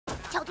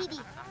小弟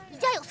弟，你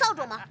家有扫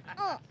帚吗？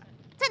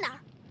在哪儿？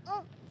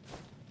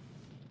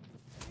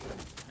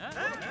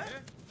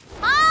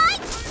哎！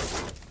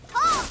好，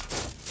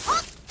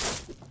好。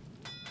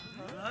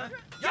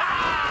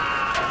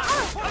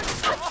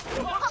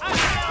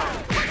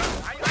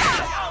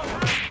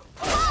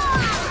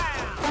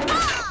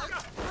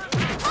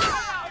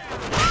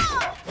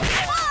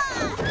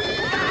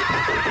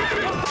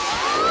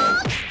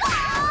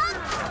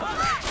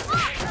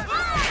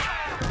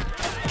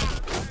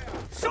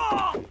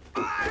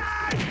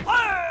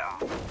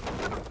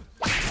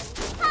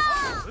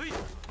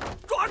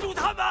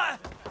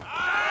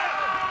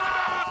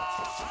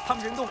他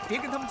们人多，别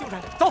跟他们纠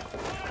缠，走。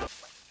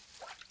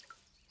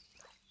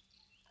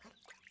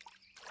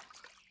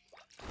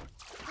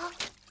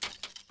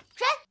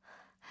谁？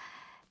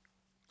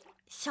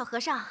小和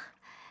尚，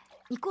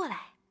你过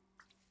来。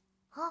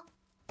啊！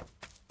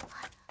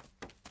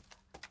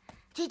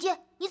姐姐，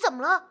你怎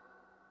么了？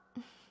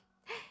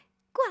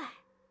过来，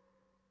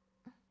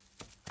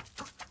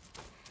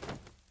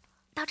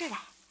到这儿来。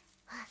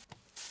哎，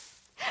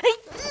你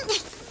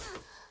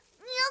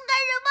要干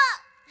什么？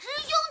师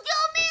兄，救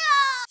命啊！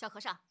小和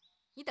尚，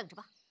你等着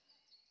吧。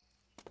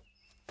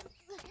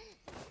你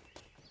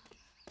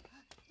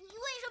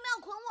为什么要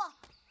捆我？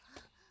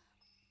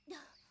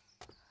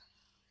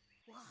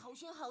我好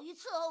心好意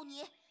伺候你，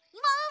你忘恩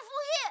负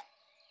义。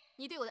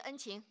你对我的恩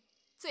情，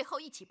最后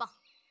一起报。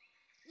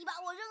你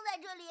把我扔在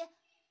这里，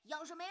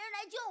要是没人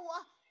来救我，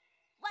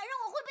晚上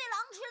我会被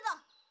狼吃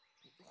的，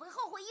你会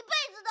后悔一辈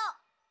子的。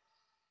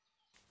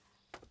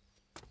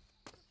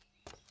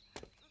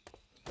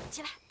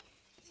起来，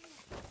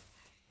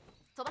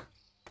走吧。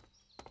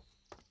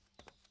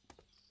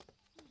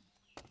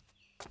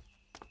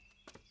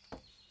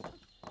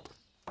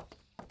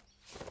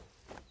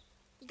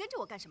你跟着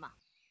我干什么？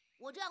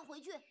我这样回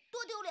去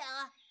多丢脸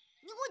啊！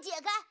你给我解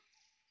开！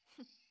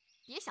哼，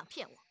别想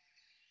骗我。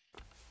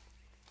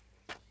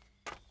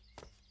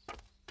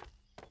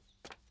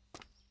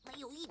没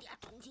有一点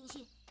同情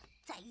心，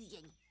再遇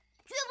见你，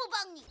绝不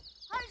帮你。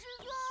二师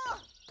兄，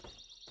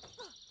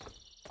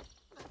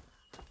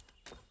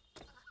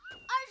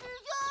二师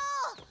兄，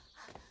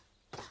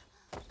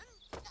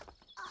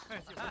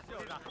就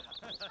是啊。二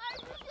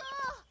师兄。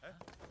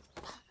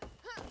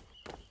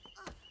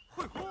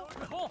慧空，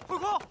慧空，慧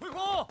空，慧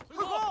空，慧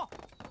空！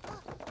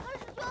二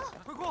师兄，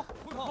慧空，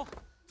慧空，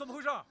怎么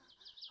回事？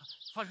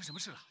发生什么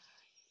事了？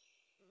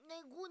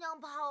那姑娘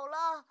跑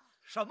了。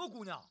什么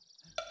姑娘？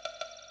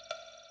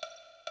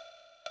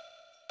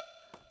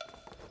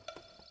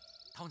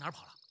她往哪儿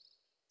跑了？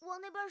往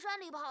那边山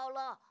里跑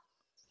了。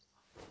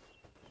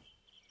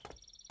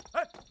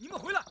哎，你们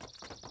回来！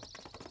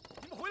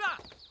你们回来！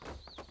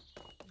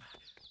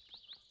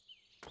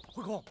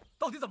慧空，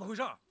到底怎么回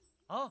事？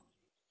啊？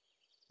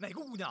哪个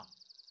姑娘？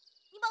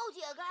你把我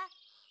解开！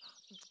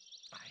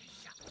哎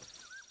呀，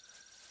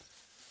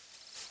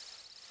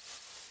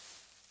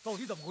到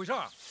底怎么回事？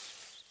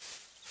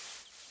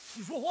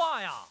你说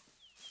话呀！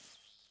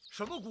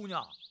什么姑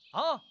娘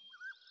啊？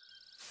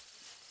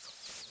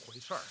怎么回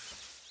事？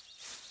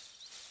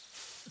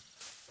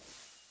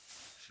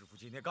师傅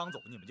今天刚走，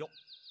你们就……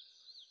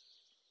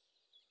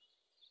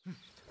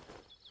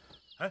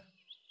哎，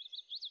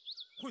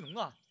慧农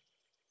呢？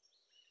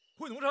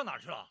慧农上哪儿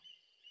去了？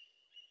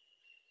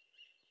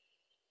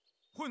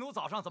慧农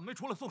早上怎么没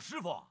出来送师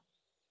傅？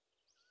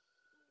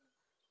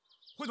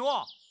慧农，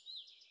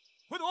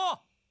慧农，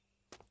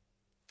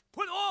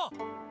慧农！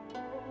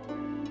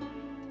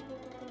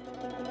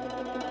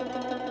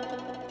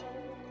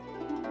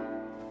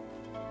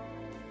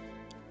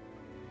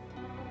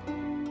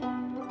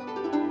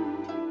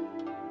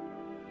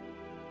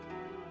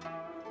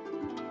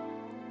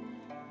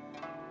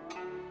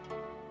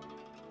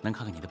能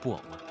看看你的布偶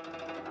吗？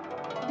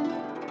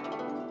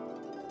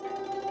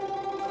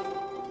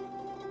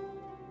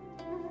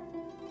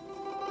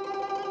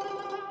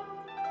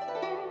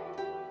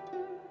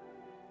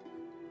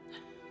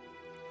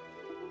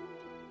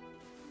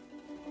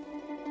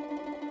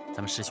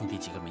咱们师兄弟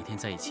几个每天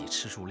在一起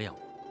吃树练武，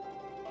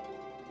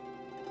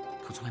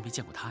可从来没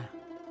见过他呀。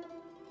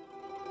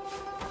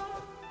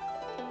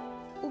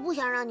我不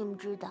想让你们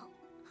知道。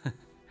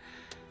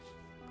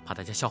怕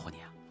大家笑话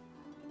你啊？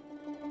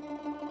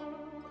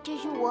这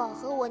是我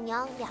和我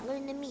娘2个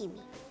人的秘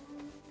密。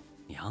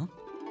娘？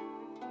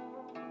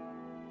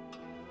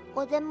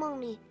我在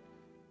梦里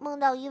梦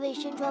到一位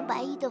身穿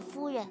白衣的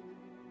夫人，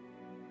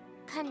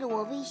看着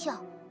我微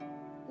笑。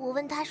我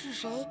问她是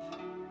谁，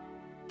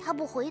她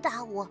不回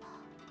答我。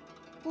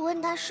我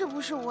问她是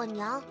不是我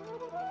娘，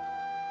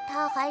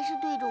她还是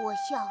对着我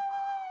笑，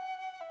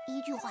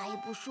一句话也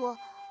不说，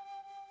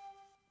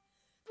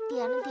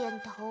点了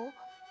点头。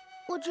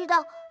我知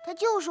道她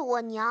就是我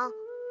娘。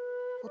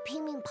我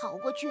拼命跑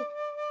过去，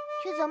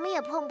却怎么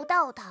也碰不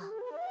到她。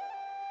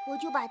我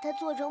就把她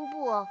做成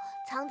布偶，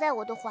藏在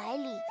我的怀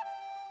里，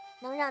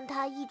能让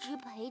她一直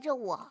陪着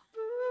我。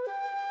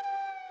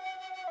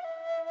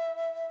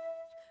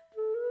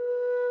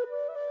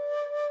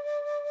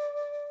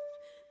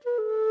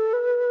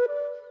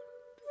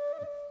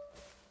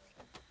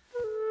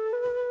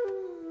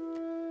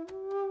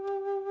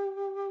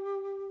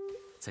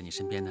在你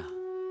身边呢，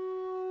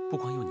不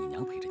光有你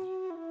娘陪着你，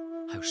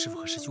还有师傅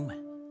和师兄们。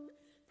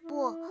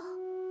不，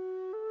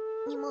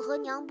你们和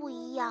娘不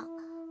一样。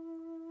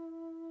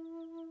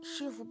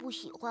师傅不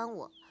喜欢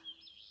我，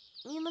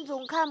你们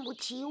总看不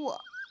起我，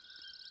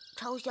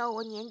嘲笑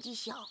我年纪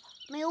小，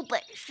没有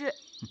本事。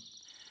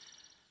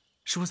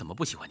师傅怎么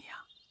不喜欢你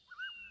啊？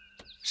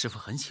师傅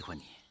很喜欢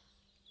你。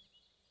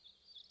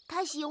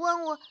他喜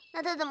欢我，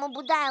那他怎么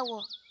不带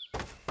我？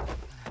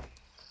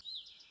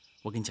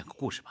我给你讲个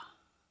故事吧。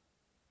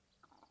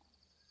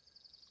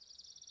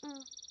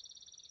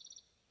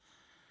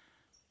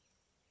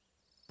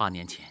8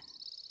年前，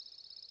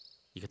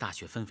一个大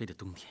雪纷飞的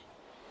冬天，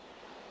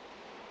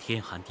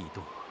天寒地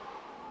冻，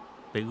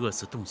被饿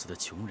死冻死的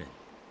穷人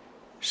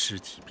尸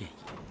体遍野。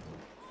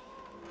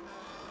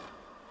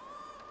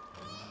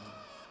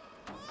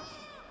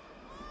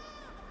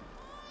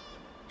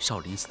少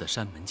林寺的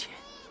山门前，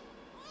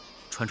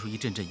传出一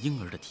阵阵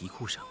婴儿的啼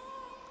哭声。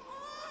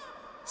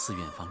寺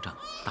院方丈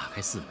打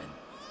开寺门，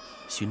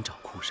寻找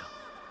哭声，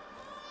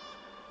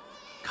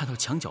看到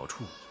墙角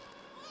处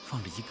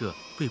放着一个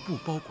被布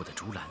包裹的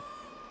竹篮。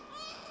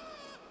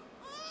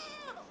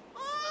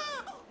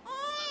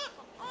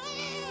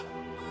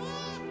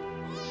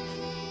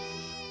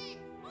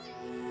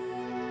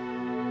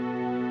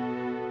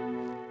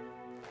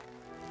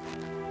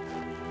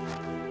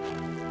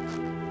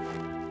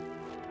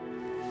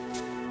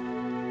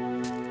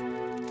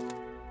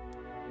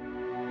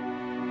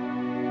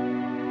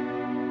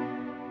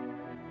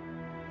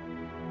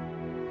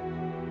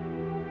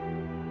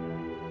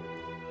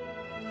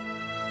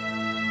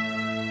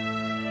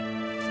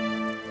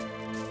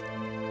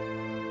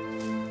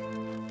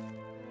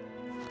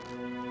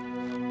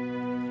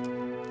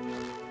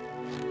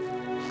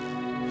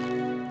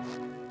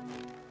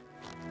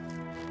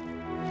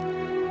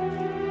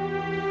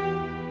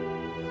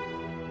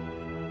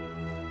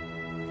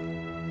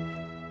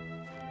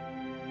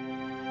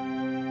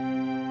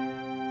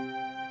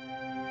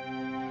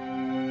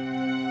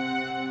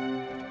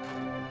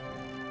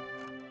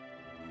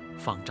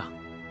方丈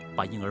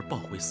把婴儿抱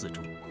回寺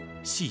中，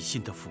细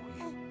心地抚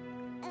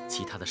育。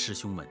其他的师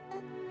兄们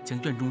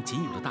将院中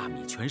仅有的大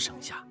米全省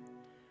下，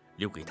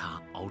留给他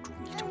熬煮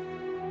米粥，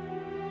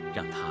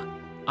让他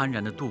安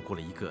然地度过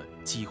了一个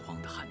饥荒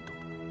的寒冬。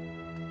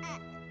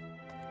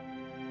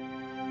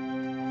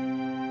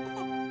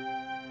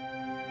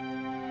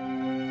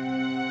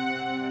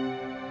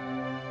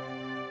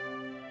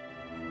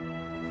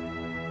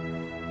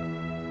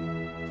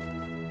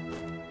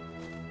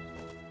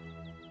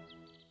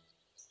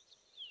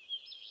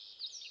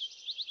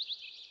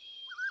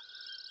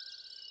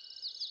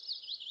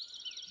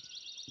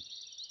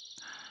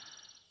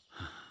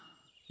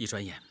一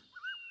转眼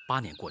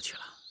，8年过去了。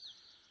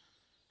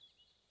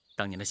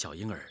当年的小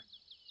婴儿，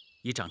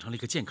已长成了一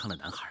个健康的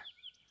男孩。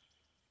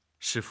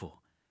师父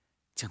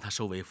将他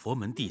收为佛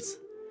门弟子，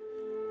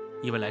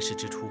因为来世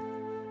之初，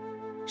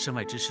身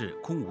外之事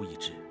空无一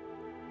知，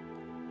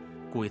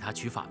故为他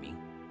取法名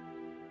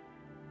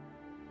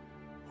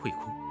慧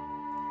空。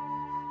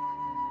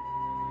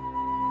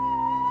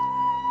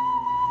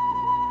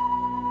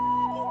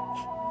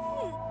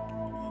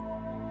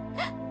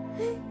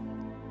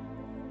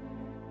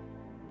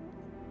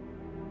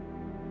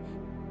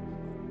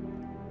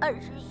二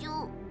师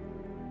兄，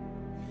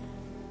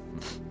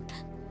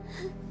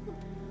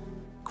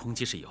空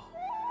即是有，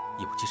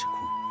有即是空。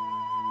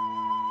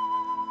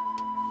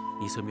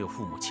你虽没有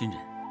父母亲人，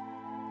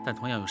但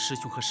同样有师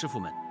兄和师父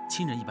们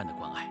亲人一般的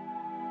关爱，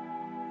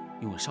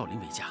拥有少林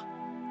为家。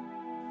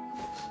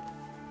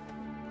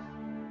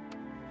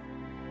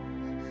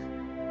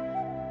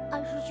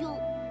二师兄，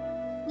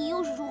你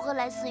又是如何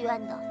来寺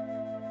院的？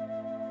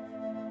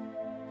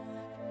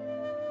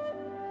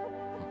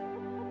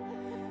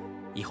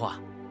以后啊，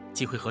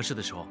机会合适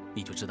的时候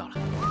你就知道了。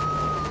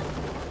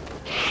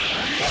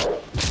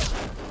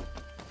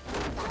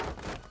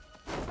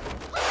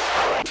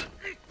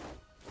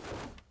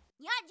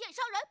你暗箭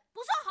伤人，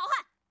不算好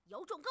汉，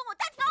有种跟我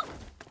单挑！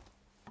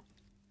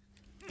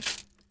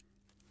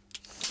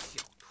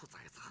小兔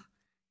崽子，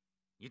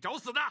你找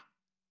死呢！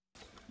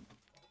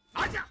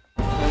拿下！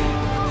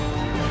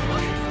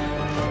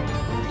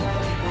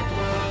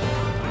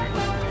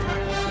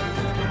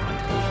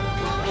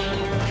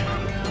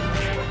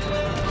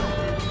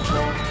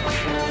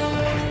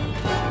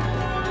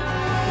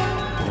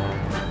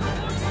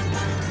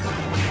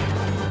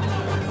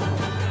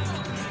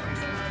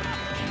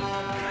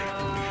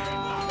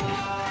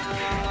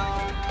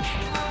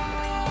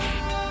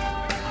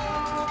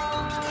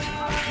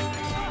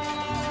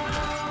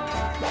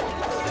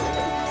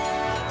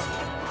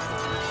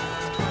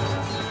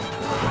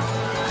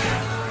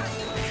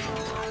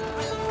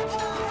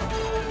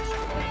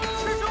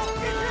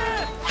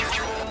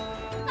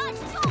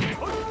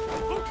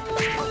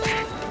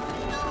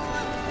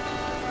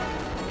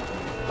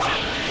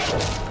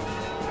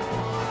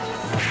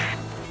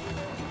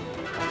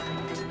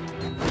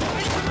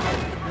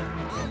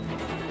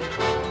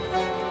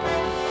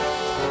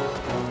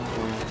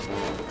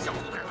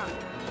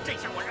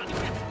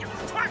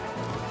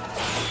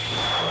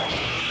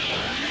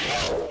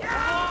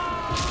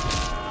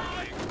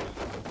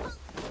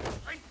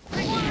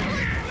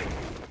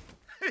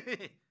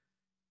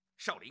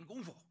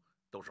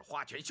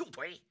花拳绣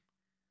腿。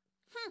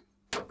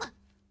哼，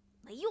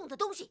没用的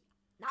东西，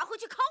拿回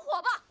去烤火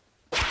吧。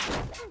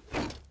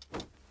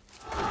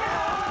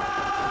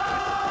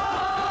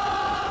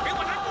给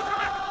我拦住他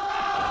们！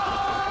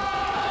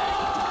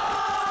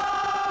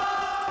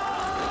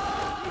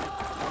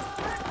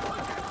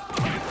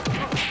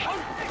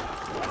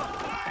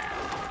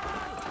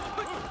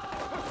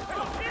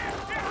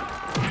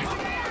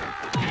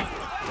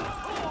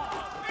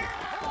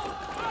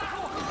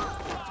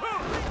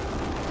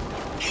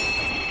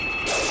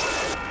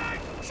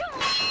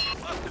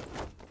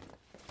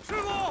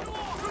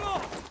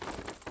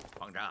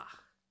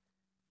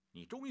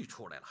你终于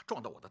出来了，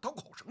撞到我的刀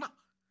口上了。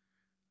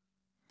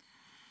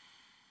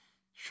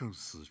生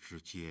死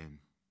之间，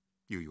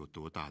又有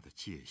多大的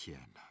界限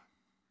呢？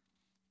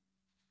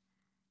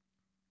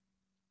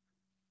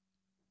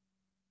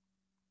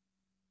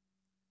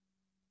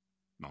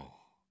哦，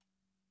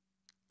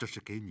这是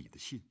给你的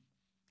信。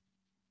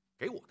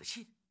给我的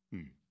信？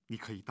你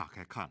可以打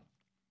开看。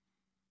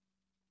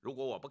如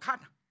果我不看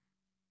呢？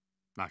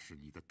那是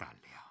你的胆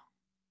量。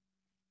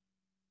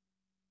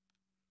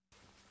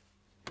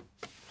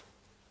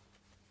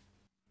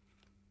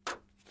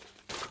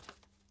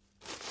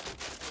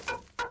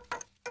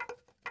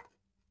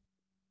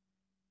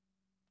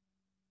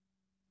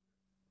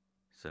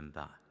孙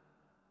霸，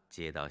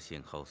接到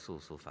信后速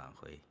速返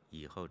回，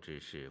以后之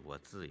事我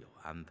自有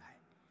安排。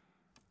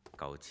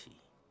高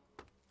启。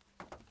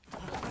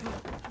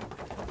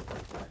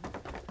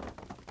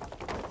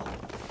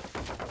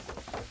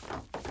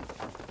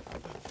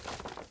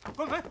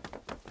关门！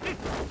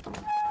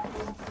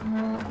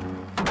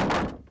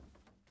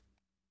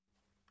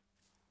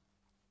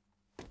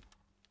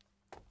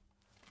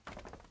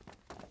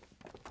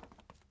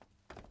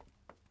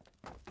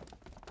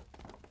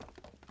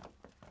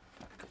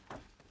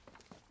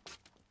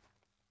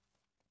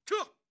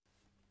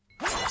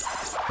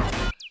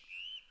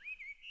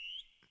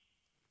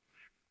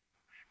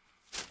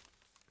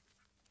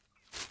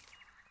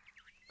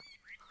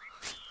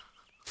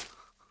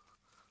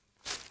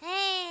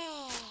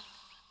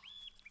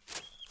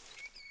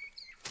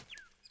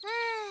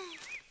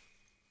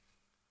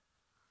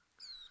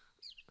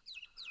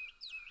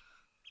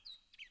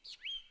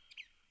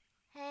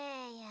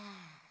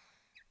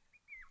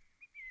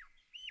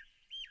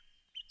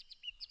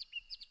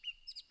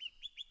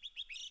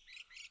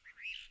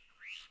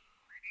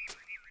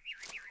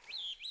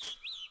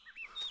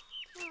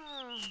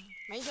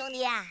梅兄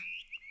弟啊，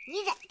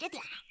你忍着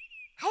点儿，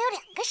还有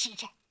2个时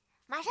辰，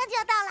马上就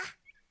要到了。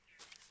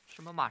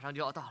什么马上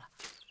就要到了？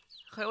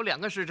还有2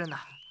个时辰呢。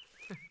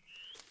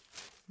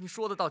你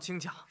说的倒轻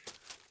巧，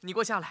你给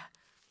我下来，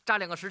扎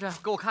2个时辰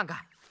给我看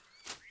看。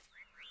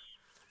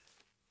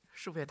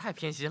师傅也太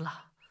偏心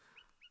了，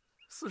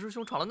四师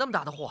兄闯了那么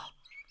大的祸，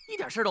一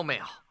点事都没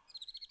有。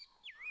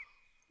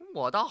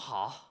我倒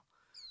好，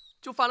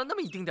就犯了那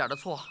么一丁点的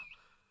错，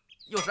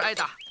又是挨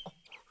打，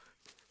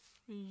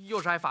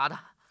又是挨罚的。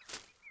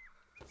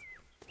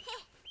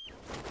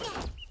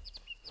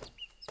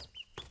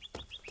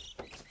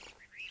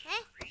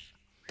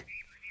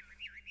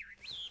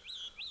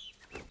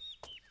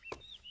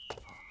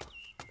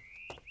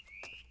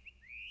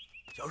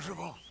小师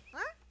傅，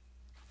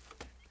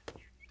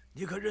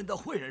你可认得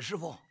慧忍师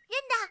傅？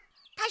认得，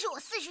他是我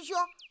4师兄，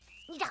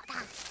你找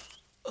他。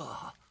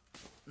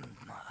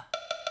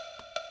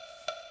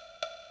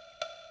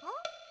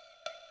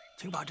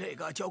请把这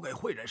个交给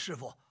慧忍师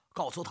傅，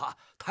告诉他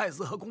太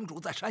子和公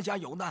主在山下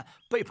有难，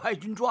被派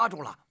军抓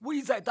住了，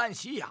危在旦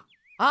夕呀！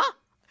啊！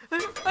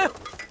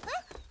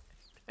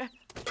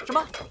什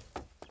么？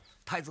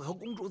太子和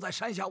公主在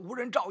山下无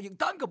人照应，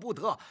耽搁不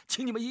得，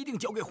请你们一定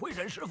交给慧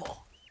忍师傅。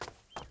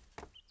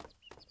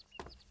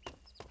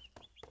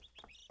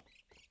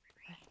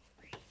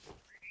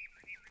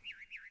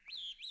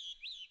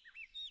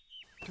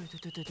对，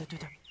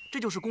这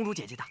就是公主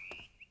姐姐的，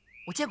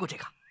我见过这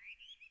个。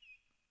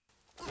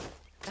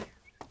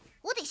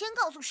我得先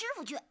告诉师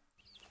傅去。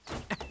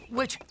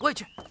我也去。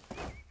去！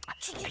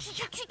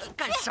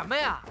干什么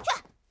呀？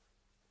去！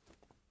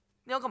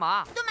你要干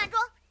嘛？蹲慢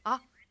桩。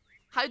啊？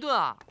还蹲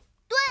啊？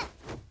蹲。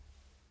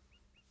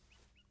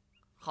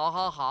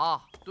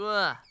好，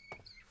蹲。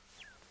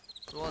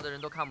所有的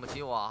人都看不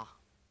起我，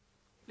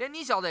连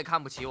你小子也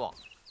看不起我。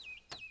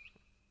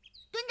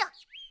蹲着，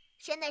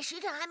现在时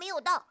辰还没有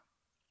到，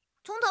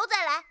从头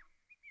再来。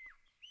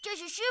这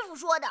是师傅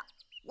说的，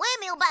我也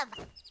没有办法。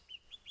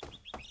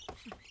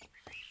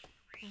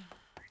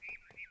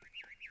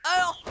哎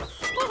呦！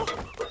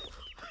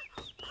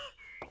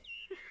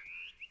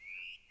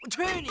我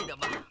去你的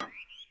吧！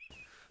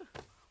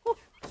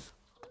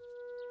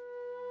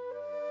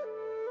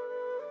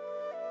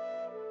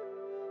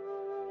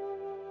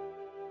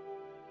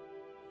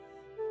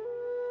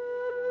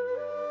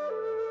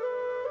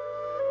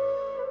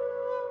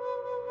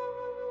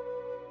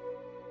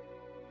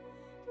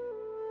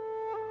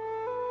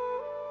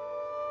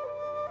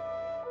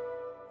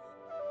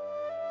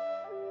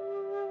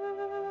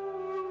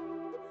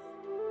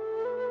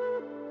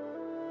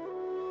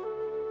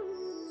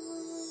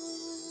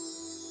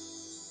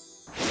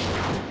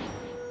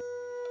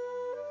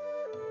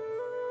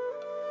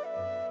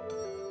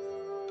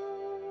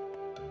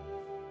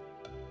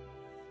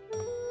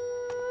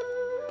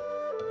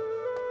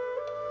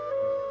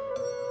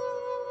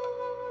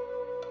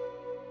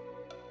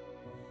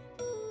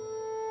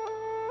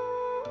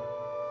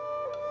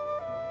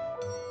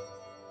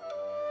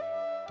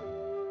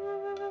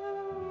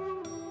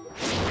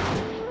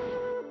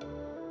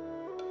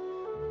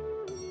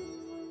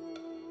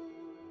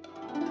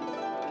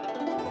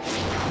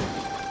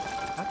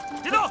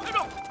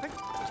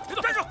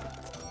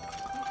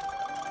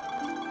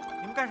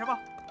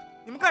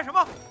你们干什么？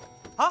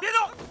啊！别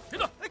动！别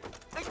动！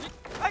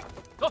哎，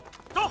走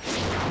走！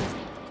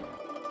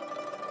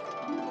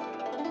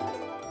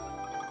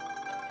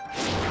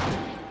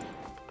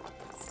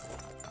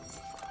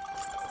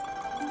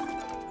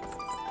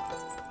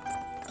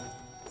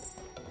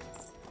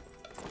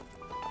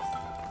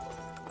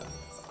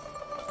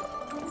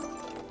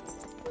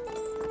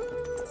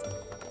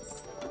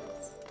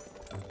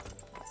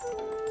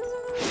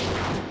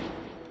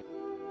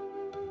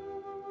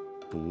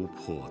不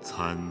破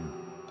参，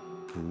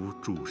不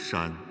住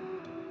山，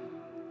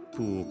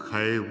不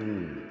开悟，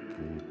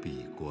不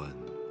闭关。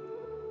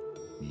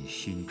你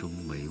心中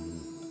没悟，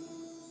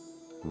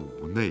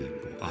五内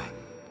不安。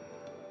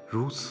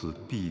如此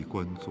闭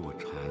关坐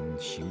禅，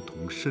形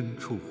同身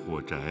处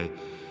火宅，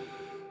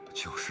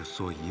就是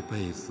做一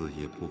辈子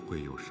也不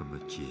会有什么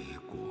结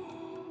果。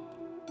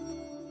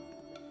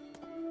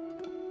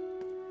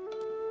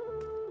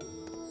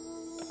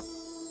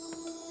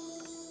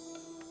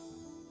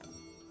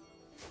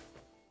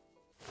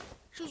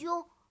师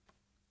兄，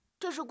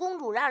这是公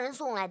主让人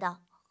送来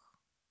的。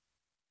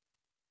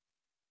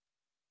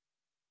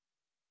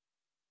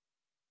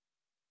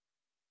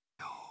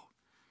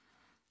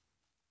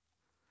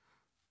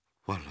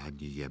万拦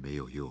你也没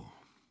有用，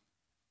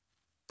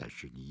但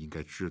是你应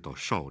该知道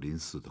少林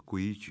寺的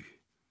规矩。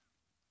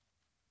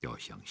要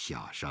想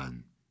下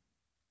山，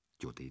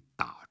就得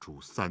打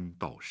出3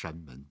道山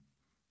门。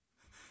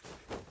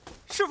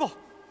师傅，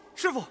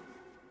师傅，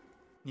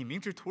你明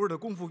知徒儿的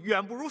功夫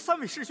远不如3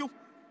位师兄，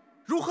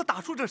如何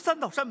打出这3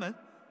道山门？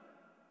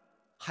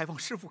还望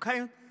师傅开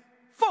恩，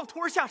放徒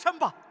儿下山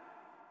吧。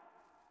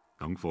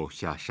能否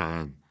下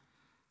山，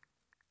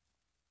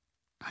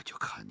那就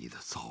看你的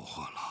造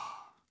化了。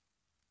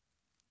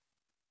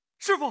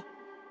师傅，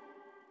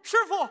师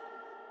傅！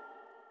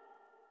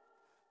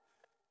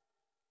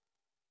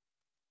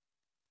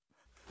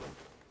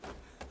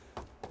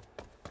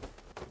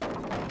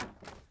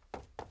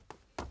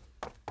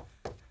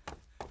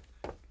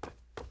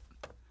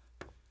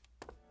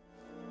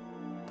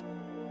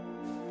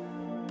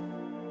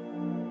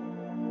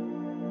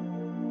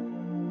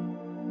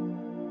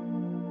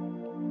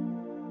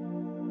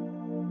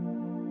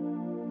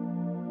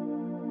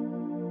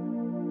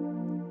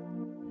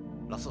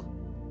老四，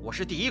我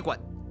是第1关，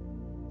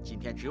今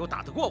天只有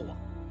打得过我，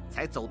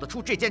才走得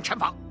出这间禅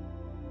房。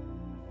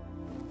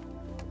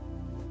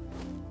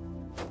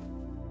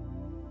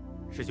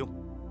师兄，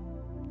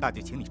那就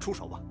请你出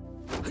手吧。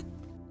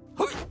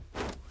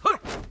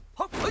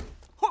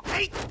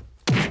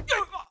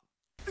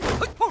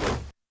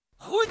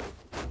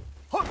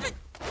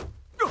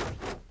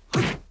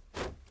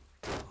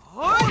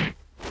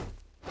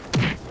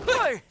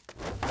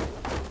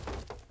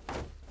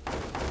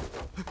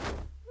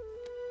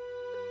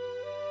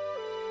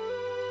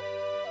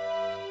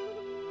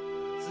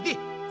子弟，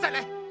再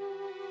来！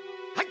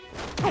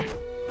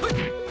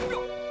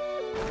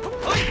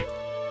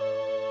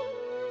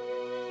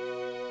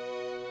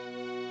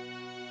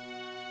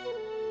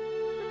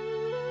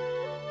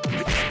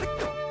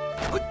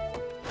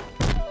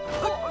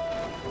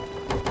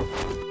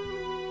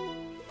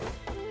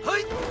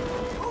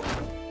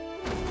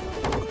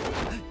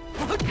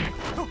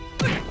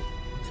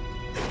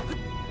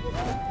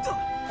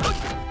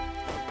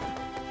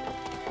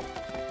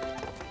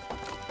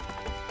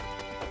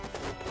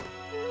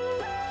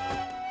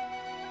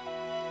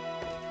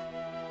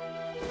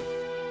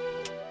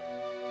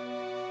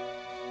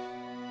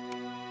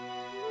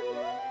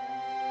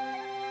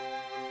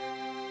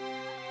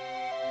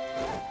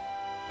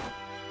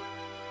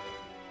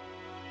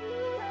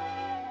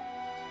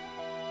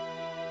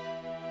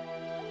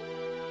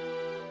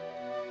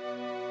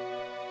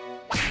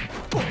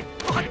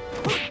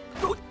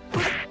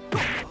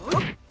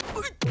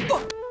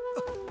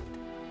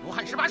罗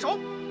汉18手，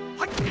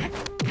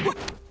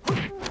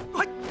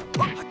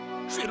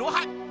水罗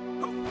汉，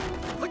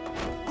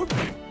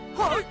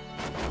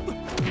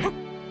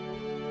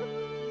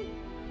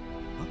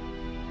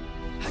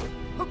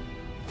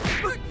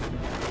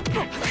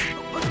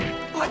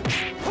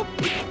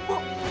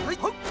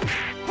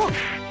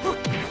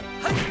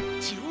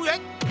起如圆，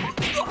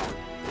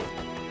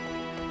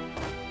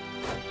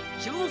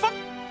行如风，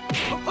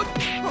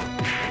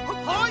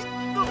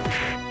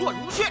落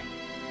如穴。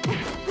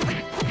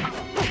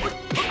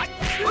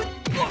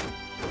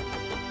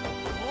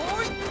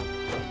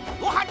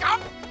罗汉掌，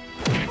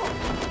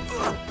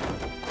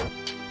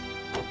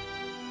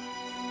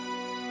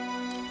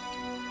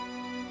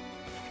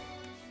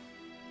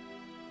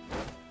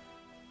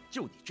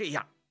就你这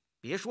样，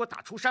别说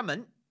打出山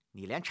门，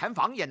你连禅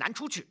房也难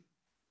出去。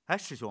哎，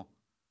师兄，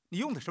你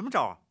用的什么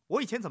招啊？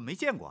我以前怎么没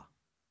见过啊？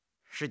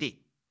师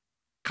弟，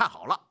看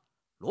好了，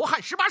罗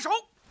汉18手。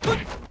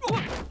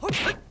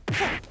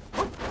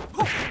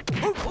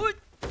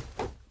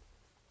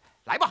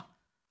来吧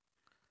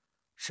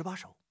，18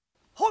手。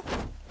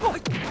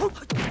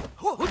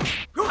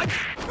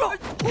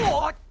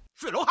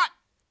水罗汉，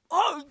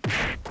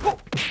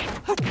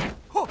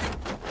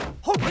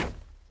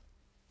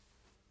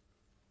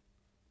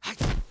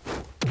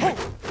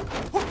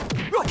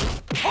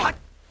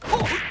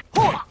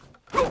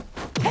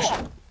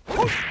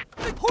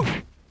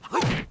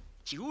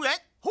起如圆，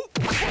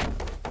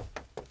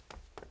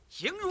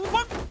行如风，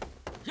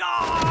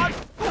呀，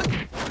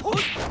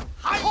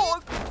嗨，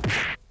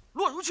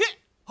落如雀，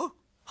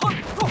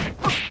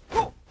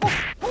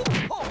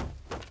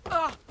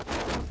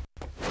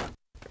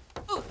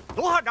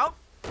罗汉掌，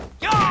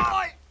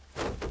呀！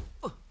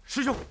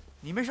师兄，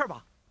你没事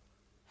吧？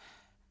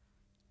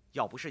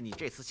要不是你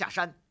这次下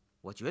山，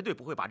我绝对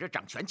不会把这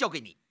掌权交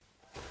给你。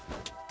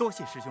多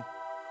谢师兄。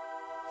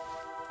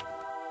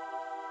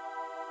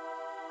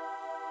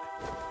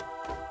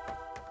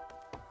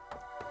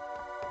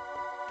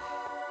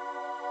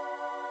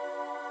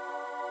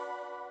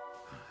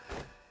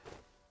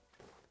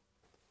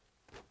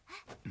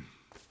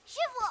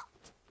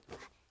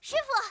师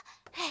傅，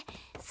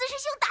四师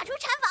兄打出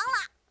禅房了。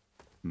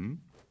嗯？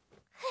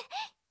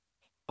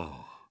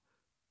哦，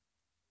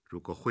如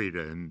果慧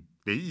人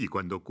连一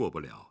关都过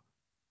不了，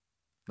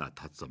那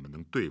他怎么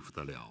能对付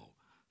得了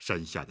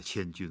山下的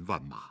千军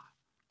万马？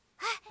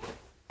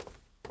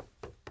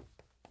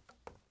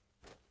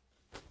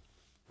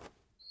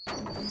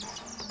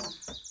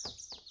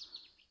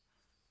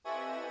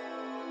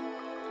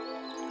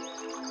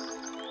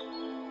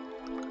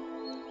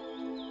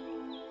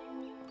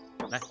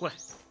来，过来，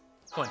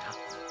喝碗茶。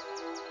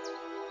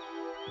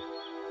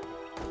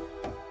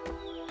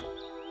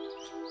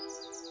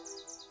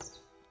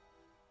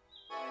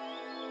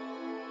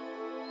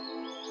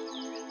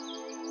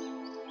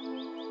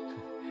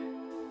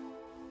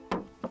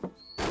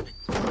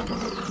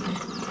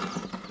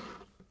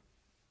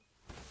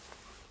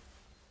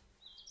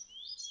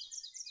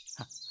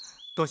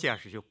多谢二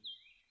师兄。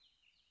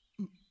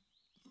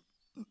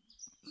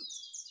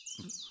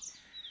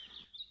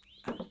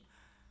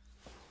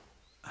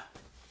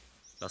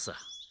老四啊，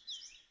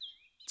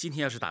今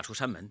天要是打出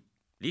山门，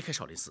离开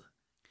少林寺，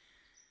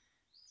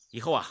以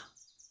后啊，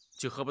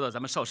就喝不到咱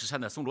们少室山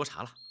的松萝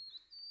茶了。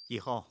以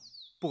后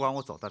不管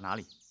我走到哪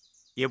里，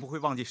也不会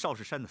忘记少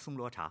室山的松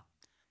萝茶，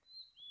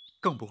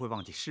更不会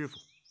忘记师父、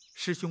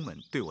师兄们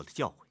对我的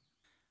教诲。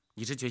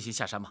你真决心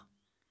下山吗？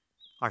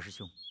二师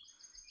兄，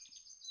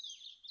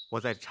我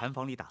在禅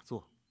房里打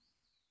坐，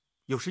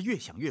有时越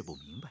想越不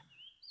明白。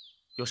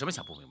有什么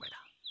想不明白的？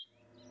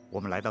我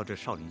们来到这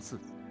少林寺，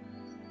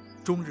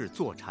终日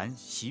坐禅、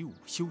习武、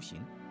修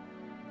行，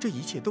这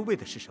一切都为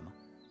的是什么？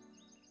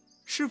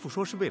师父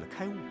说是为了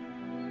开悟，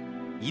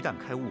一旦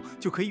开悟，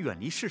就可以远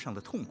离世上的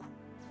痛苦，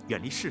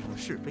远离世上的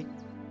是非。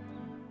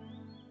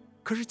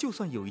可是，就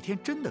算有一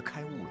天真的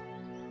开悟了，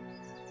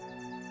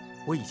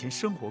我以前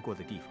生活过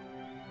的地方，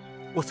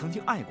我曾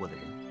经爱过的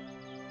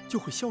人，就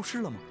会消失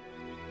了吗？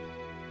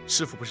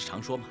师父不是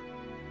常说吗？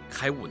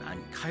开悟难，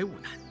开悟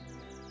难，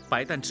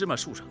白担芝麻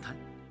树上摊。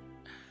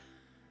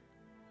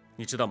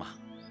你知道吗？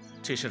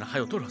这世上还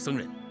有多少僧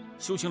人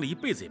修行了一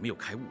辈子也没有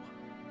开悟啊？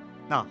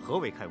那何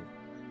为开悟？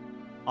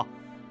哦，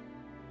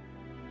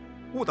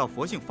悟到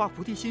佛性发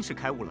菩提心是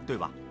开悟了，对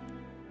吧？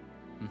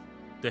嗯，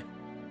对。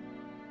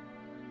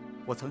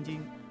我曾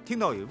经听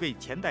到有一位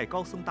前代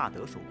高僧大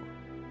德说过，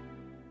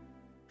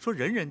说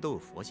人人都有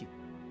佛性，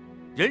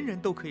人人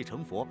都可以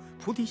成佛，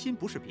菩提心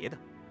不是别的，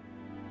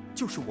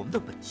就是我们的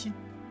本心。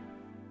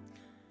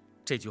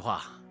这句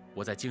话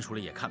我在经书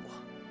里也看过。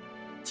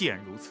既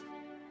然如此，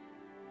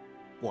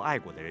我爱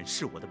过的人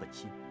是我的本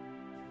心，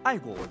爱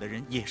过我的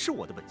人也是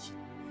我的本心，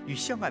与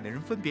相爱的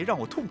人分别让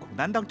我痛苦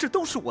难当，这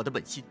都是我的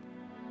本心。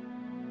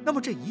那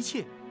么这一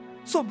切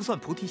算不算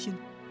菩提心？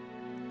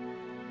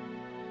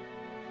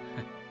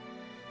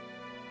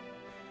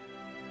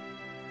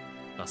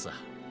老四啊，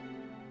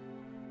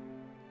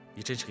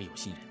你真是个有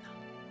心人呐。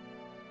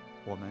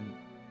我们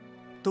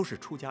都是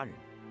出家人，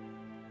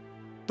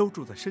都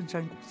住在深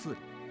山古寺里。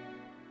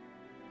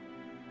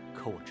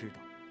可我知道，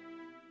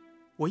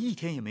我一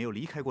天也没有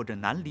离开过这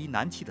难离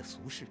难弃的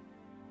俗世。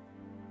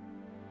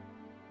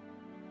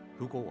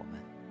如果我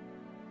们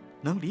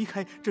能离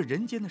开这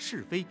人间的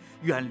是非，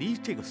远离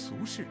这个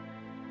俗世，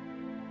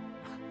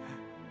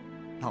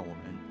那我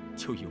们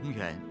就永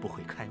远不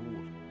会开悟了。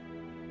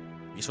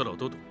你说的我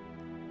都懂，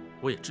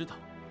我也知道，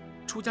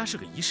出家是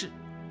个仪式。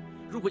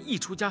如果一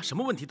出家，什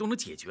么问题都能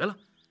解决了，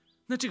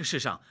那这个世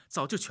上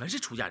早就全是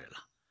出家人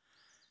了。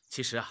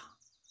其实啊，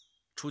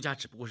出家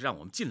只不过是让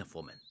我们进了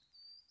佛门，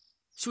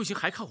修行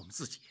还靠我们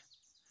自己。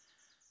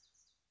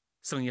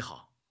僧也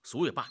好，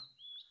俗也罢，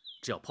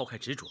只要抛开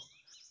执着，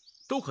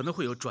都可能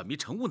会有转迷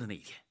成悟的那一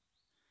天。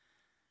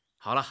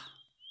好了，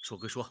说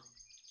归说，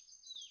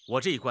我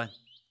这一关，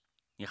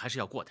你还是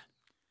要过的。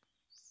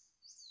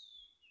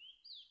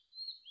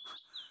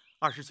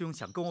二师兄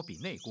想跟我比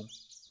内功，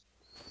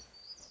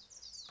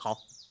好，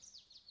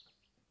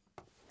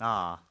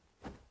那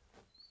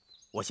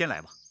我先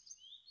来吧。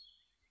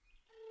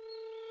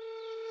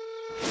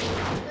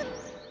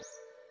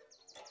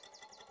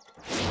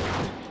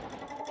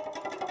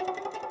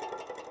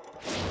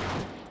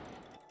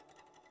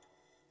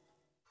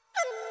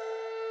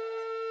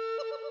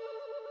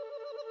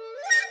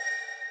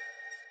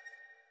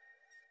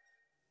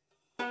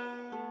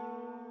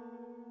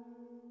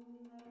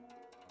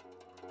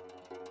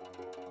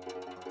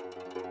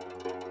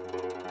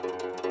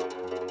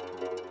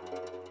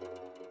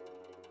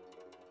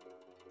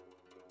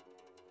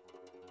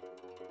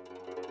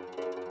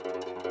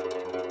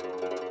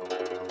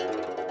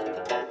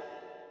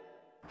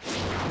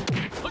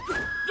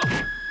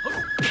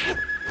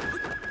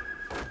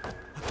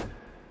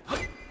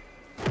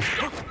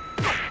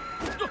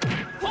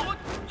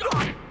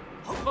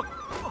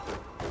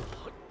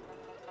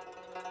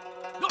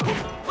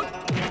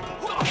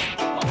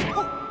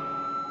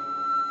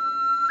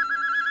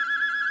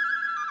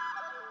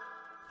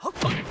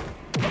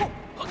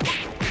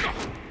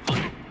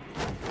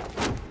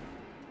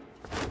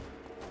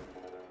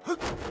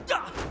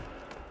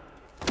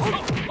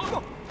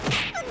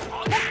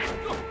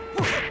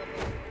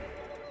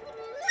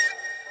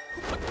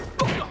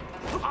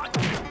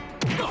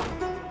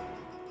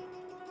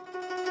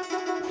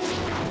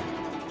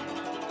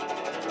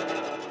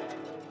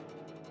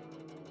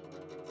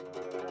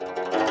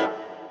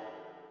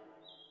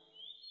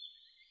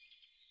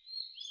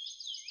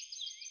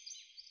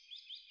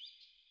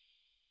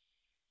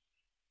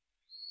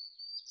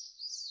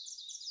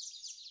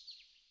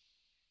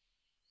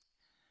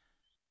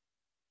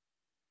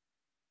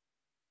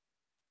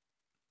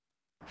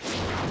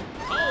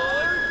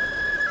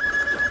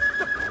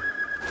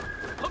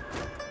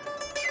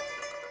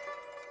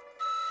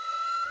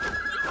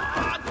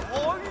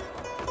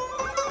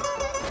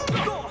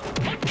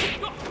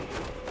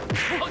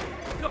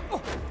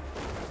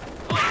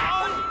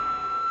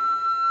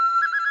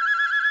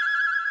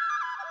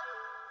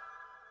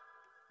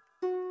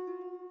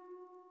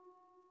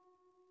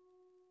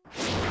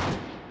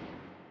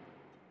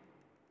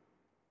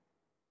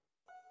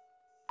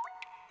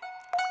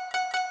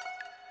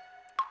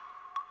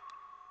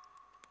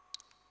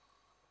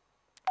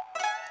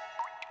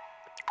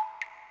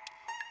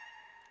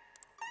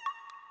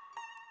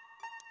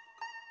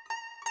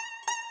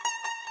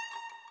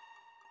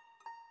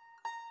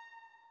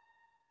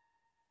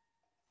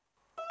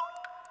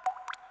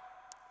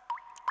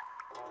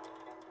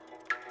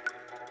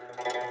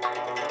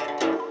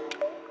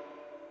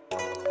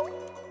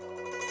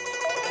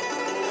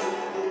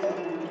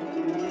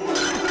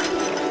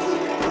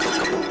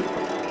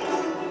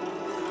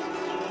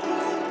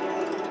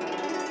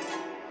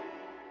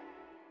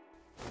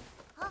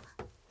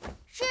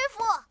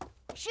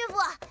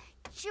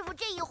师傅，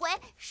这一回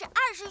是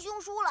二师兄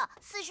输了，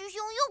四师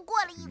兄又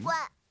过了一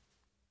关。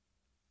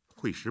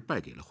慧师败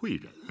给了慧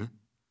忍。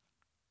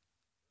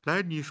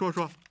来，你说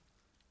说，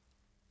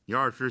你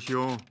二师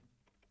兄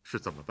是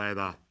怎么败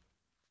的？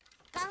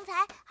刚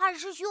才二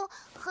师兄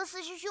和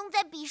四师兄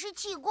在比试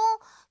气功，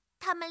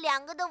他们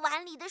两个的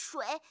碗里的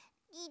水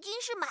已经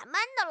是满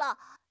满的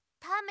了。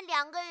他们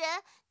两个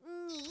人，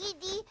你一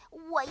滴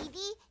我一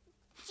滴，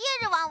接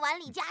着往碗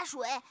里加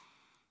水。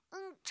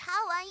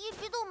茶碗一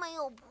直都没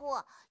有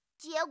破，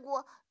结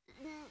果，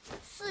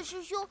四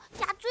师兄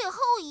加最后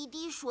一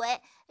滴水，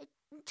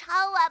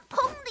茶碗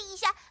砰的一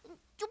下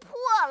就破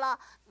了。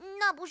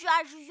那不是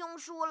二师兄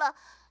输了，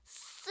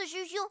四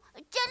师兄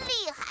真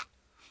厉害。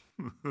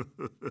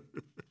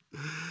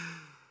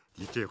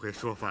你这回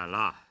说反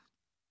了，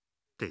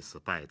这次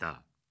败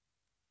的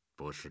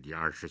不是你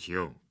二师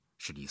兄，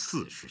是你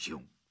四师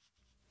兄。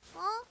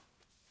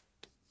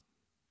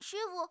师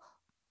傅，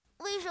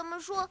为什么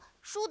说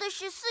输的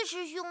是四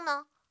师兄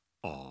呢？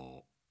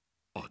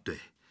对，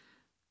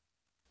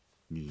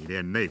你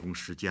练内功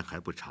时间还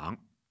不长，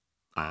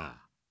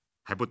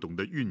还不懂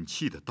得运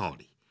气的道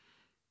理。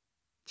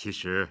其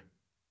实，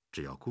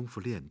只要功夫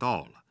练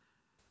到了，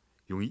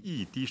用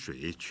一滴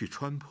水去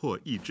穿破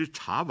一只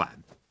茶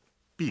碗，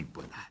并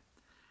不难。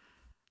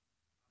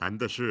难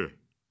的是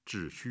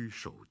只需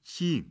守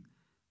静，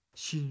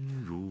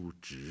心如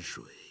止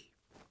水。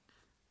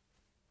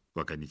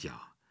我跟你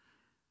讲，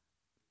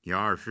你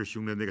二师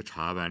兄的那个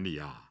茶碗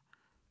里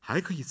还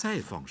可以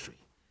再放水，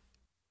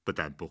不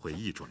但不会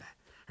溢出来，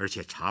而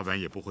且茶碗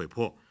也不会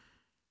破。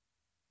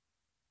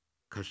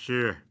可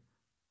是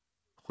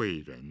慧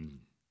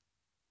忍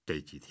这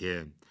几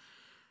天，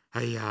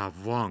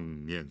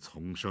妄念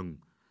丛生，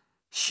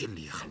心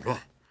里很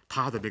乱。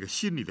他的那个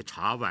心里的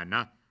茶碗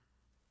呢，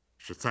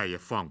是再也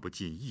放不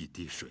进一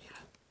滴水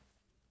了。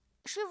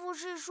师傅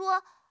是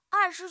说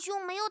二师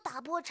兄没有打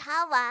破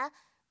茶碗，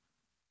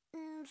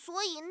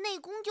所以内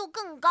功就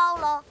更高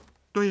了。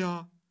对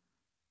呀，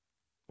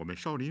我们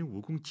少林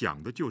武功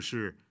讲的就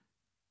是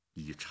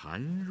以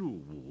禅入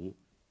武，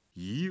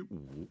以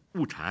武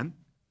悟禅，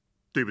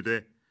对不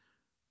对？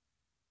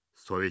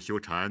所谓修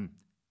禅，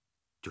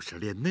就是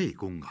练内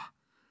功啊。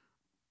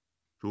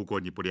如果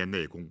你不练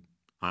内功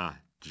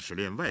只是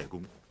练外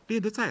功，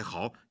练得再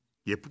好，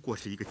也不过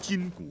是一个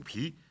筋骨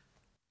皮，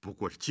不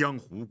过是江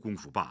湖功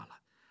夫罢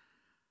了。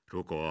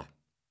如果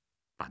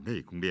把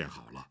内功练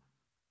好了，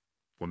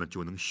我们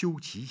就能修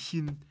其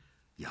心，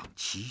养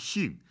其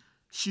性，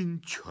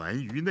心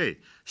全于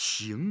内，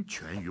形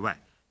全于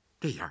外，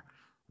这样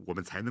我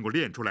们才能够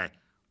练出来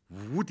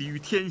无敌于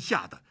天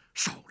下的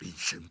少林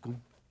神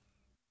功。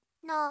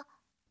那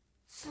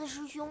四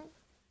师兄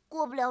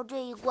过不了这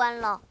一关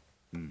了。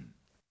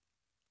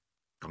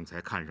刚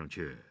才看上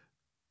去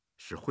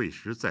是慧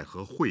师在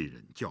和慧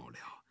忍较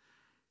量，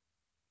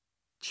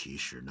其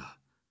实呢，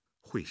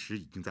慧师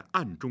已经在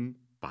暗中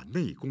把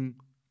内功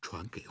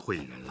传给慧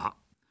忍了。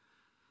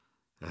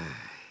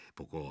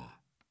不过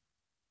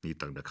你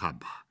等着看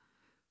吧，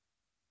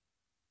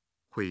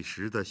慧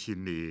师的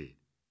心里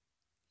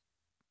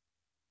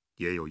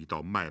也有一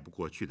道迈不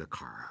过去的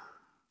坎儿。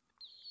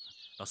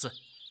老四，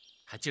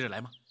还接着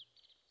来吗？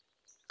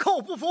可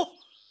我不服！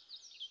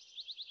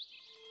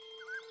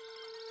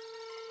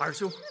二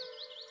兄，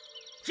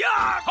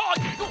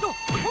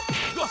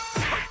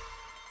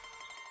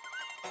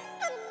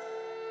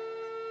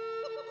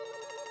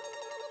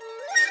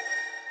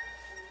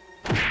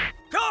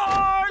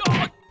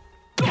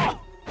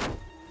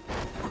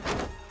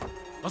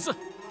老四，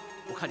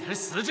我看你还是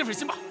死了这份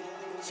心吧。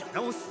想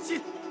让我死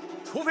心，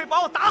除非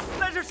把我打死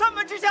在这山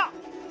门之下。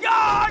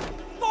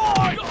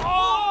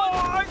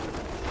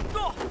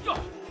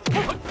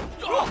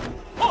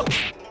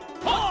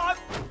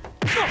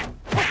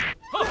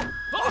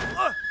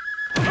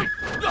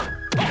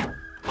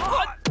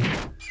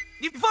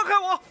你放开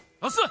我！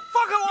老四，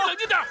放开我！你冷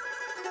静点。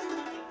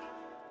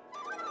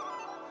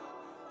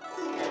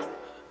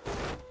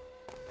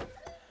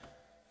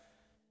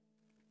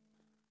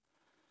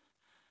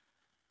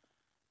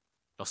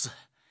老四，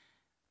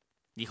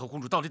你和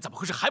公主到底怎么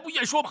回事？还不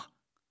愿说吗？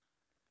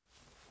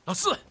老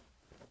四，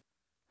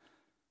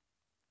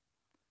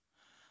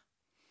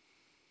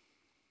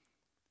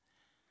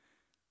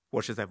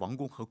我是在王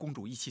宫和公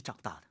主一起长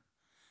大的。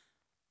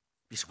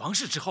你是王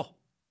氏之后？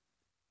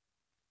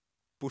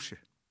不是，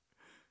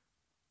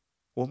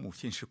我母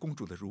亲是公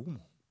主的乳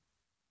母。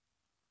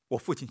我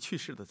父亲去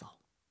世的早，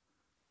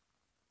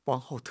王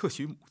后特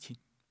许母亲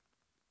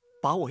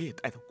把我也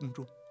带到宫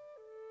中，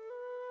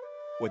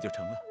我就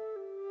成了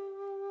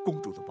公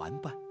主的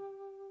玩伴。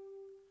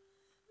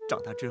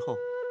长大之后，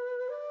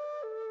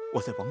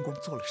我在王宫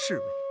做了侍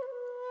卫。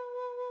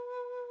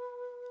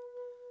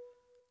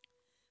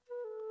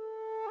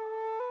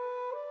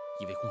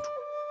一位公主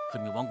和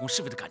一名王公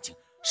侍卫的感情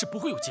是不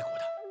会有结果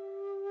的。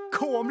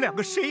可我们两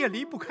个谁也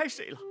离不开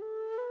谁了。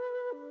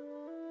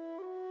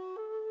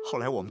后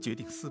来我们决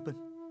定私奔，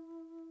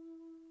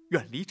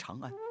远离长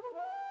安，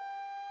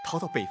逃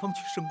到北方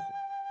去生活。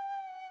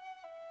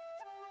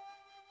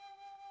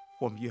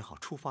我们约好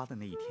出发的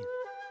那一天，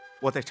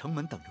我在城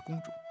门等着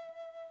公主。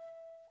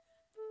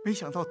没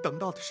想到等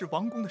到的是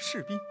王宫的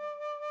士兵，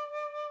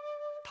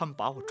他们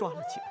把我抓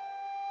了起来，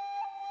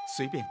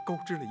随便勾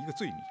织了一个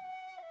罪名。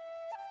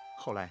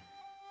后来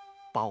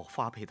把我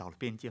发配到了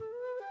边疆。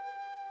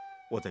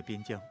我在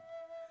边疆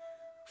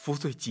服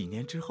罪几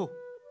年之后，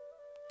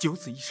九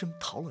死一生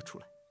逃了出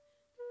来，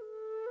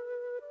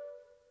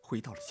回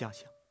到了家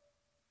乡。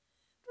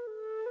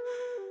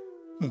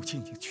母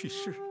亲已经去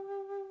世了，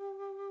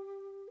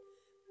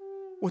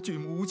我举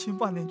目无亲，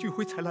万念俱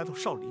灰，才来到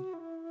少林。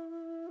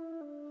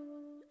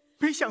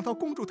没想到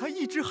公主她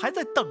一直还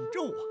在等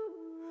着我，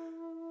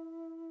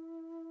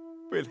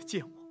为了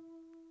见我，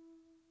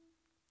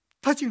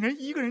她竟然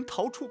一个人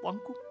逃出王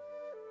宫，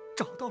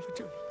找到了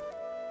这里。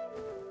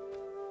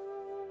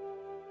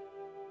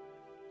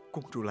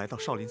公主来到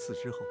少林寺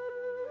之后，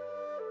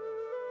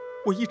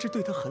我一直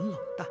对她很冷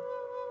淡，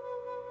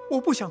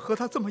我不想和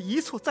她这么一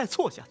错再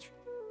错下去，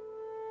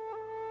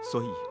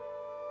所以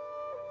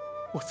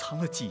我藏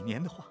了几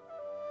年的话，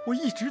我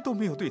一直都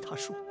没有对她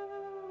说。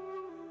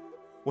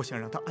我想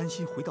让她安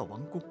心回到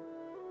王宫，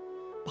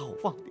把我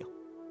忘掉。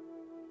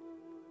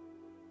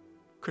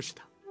可是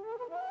她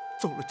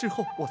走了之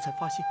后，我才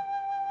发现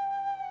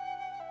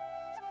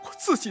我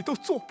自己都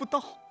做不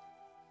到。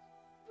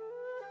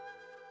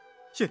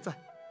现在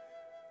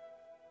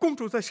公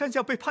主在山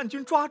下被叛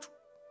军抓住，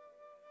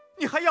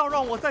你还要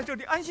让我在这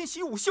里安心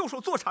习武、袖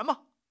手坐禅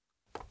吗？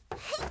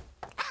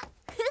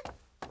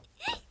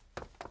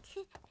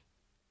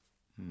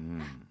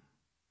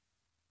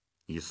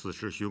你四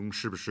师兄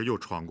是不是又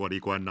闯过了一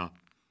关呢？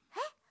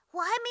哎，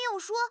我还没有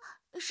说，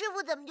师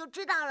傅怎么就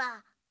知道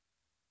了？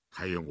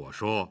还用我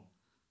说？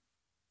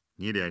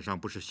你脸上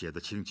不是写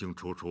的清清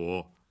楚楚？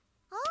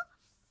啊？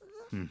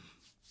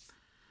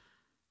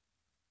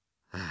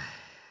唉，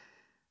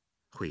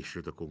会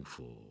师的功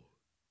夫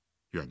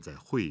远在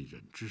会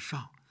人之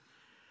上，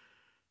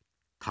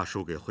他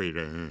输给会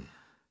人，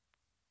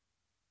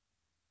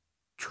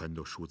全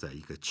都输在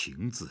一个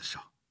情字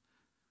上。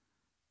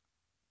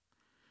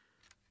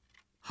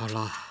好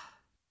了，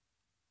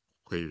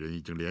会人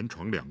已经连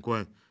闯2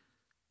关，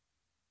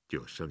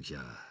就剩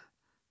下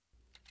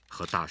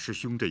和大师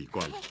兄这一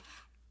关了。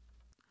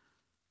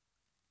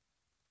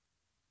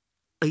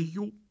哎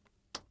呦，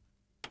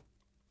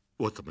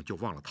我怎么就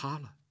忘了他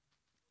了？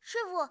师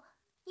傅，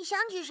你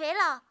想起谁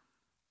了？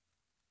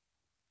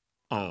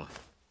哦，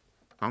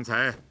刚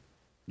才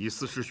你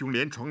四师兄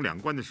连闯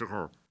2关的时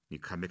候，你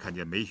看没看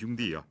见梅兄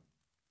弟啊？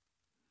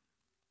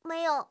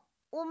没有，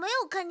我没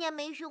有看见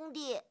梅兄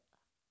弟。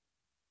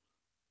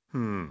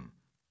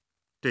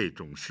这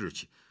种事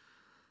情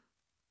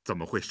怎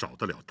么会少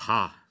得了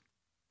他？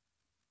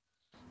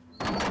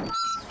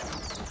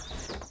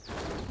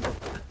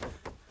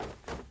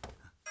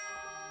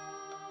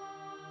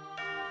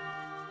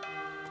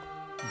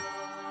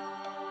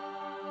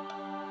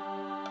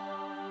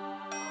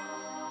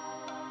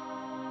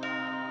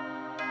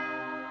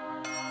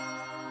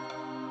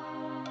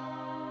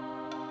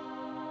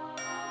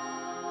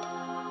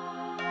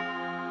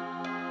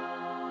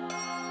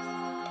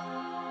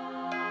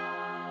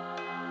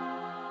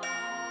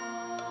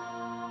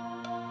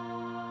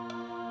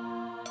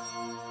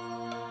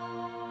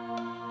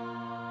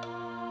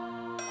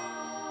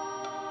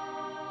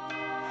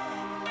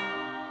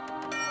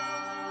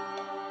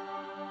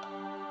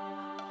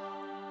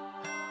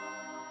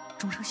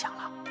钟声响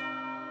了，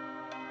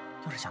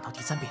要是响到第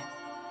3遍，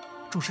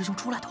众师兄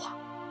出来的话，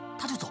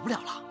他就走不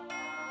了了。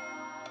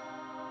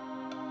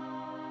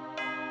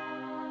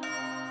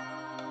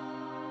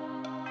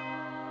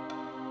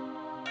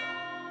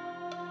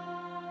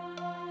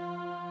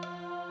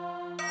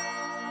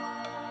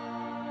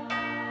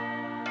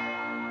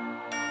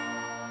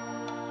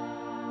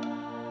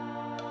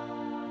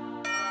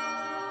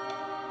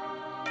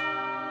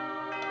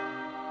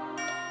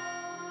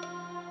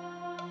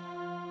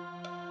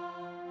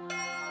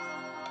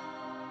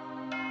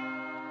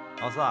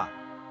老四，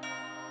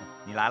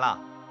你来了。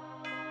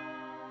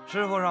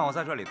师傅让我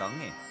在这里等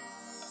你。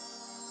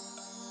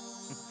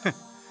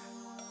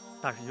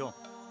大师兄，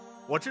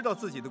我知道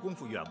自己的功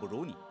夫远不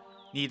如你，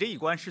你这一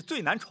关是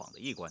最难闯的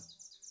一关，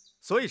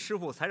所以师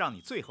傅才让你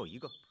最后一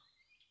个。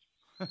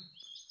哼！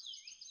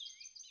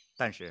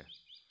但是，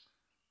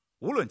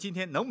无论今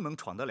天能不能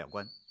闯得了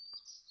关，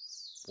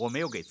我没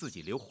有给自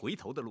己留回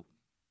头的路。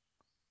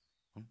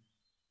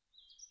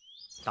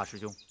大师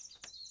兄，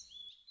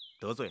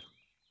得罪了。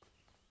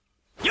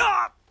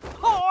呀！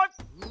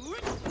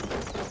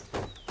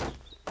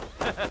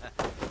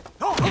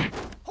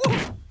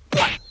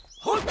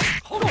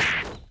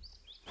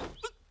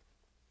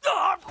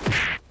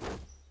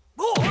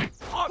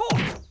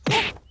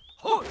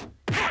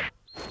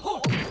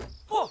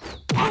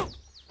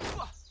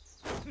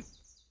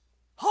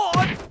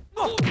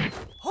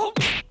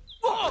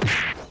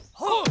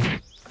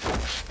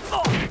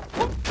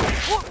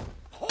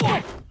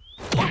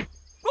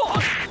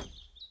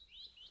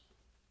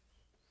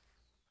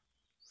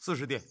四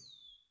师弟，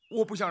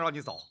我不想让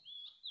你走。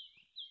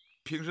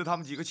平时他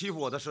们几个欺负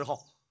我的时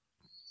候，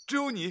只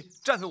有你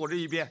站在我这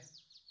一边。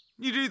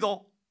你这一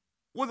走，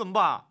我怎么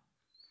办啊？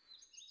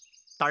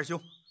大师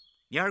兄，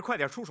你还是快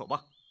点出手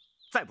吧，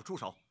再不出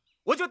手，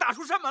我就打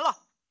出山门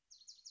了。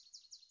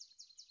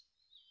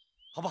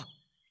好吧，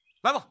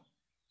来吧。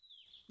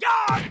呀！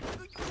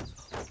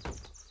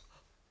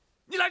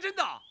你来真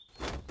的？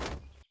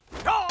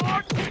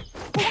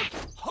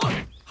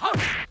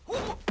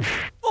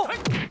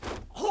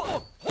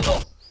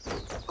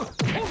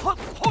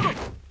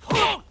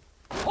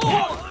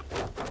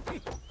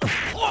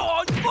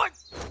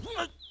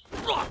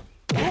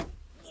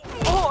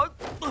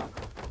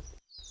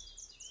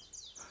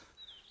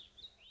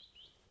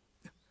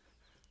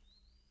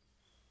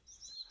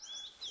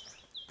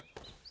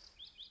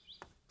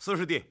四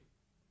师弟，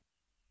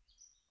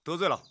得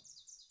罪了。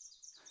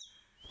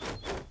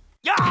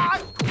呀！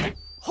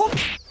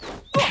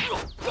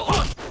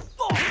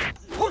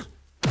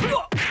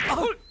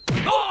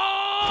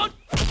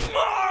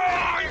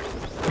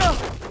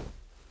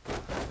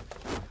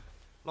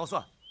老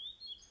四，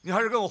你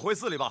还是跟我回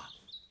寺里吧。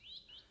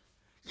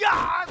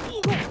呀！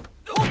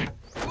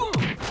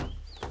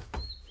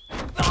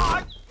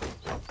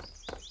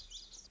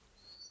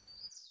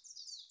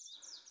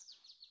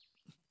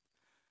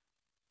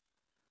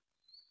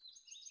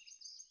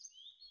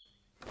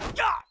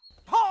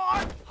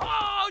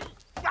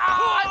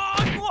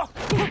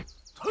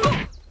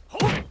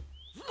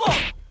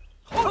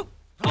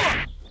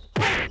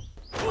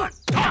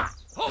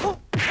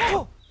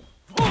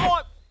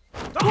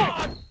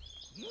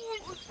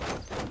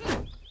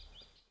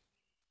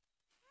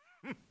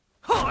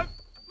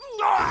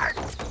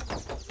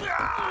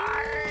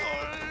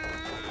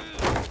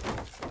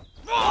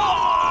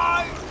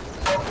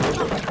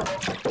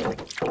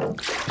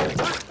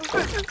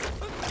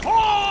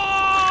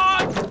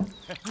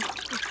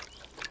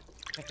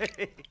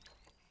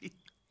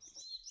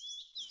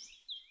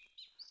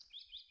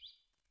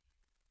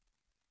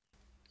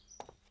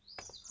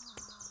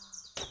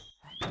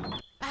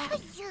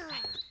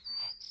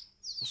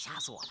你吓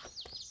死我了！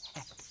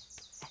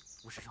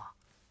吴师兄，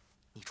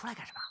你出来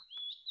干什么？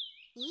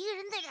你一个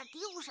人在这儿嘀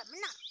咕什么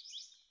呢？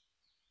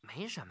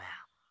没什么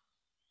呀。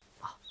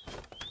啊，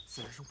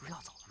四师兄不是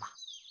要走了吗？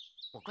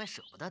我怪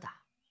舍不得的。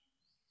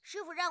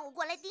师傅让我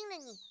过来盯着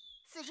你，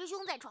四师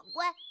兄在闯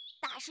关，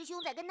大师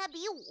兄在跟他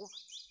比武，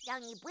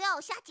让你不要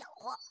瞎搅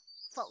和，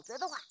否则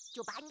的话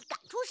就把你赶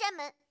出山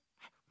门。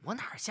我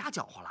哪儿瞎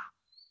搅和了？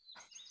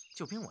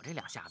就凭我这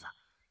两下子，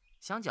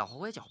想搅和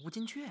我也搅和不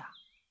进去啊！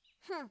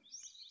哼，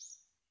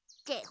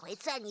这回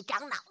算你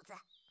长脑子。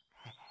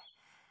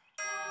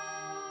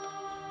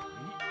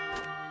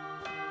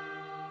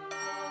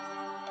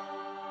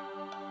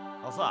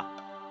老四，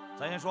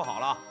咱先说好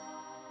了，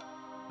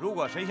如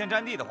果谁先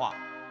占地的话，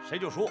谁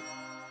就输。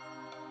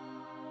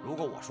如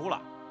果我输了，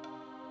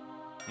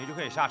你就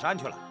可以下山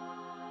去了；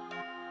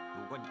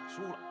如果你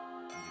输了，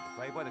你就得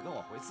乖乖的跟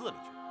我回寺里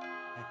去。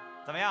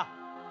怎么样？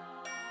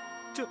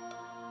就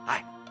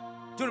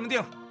这么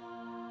定了。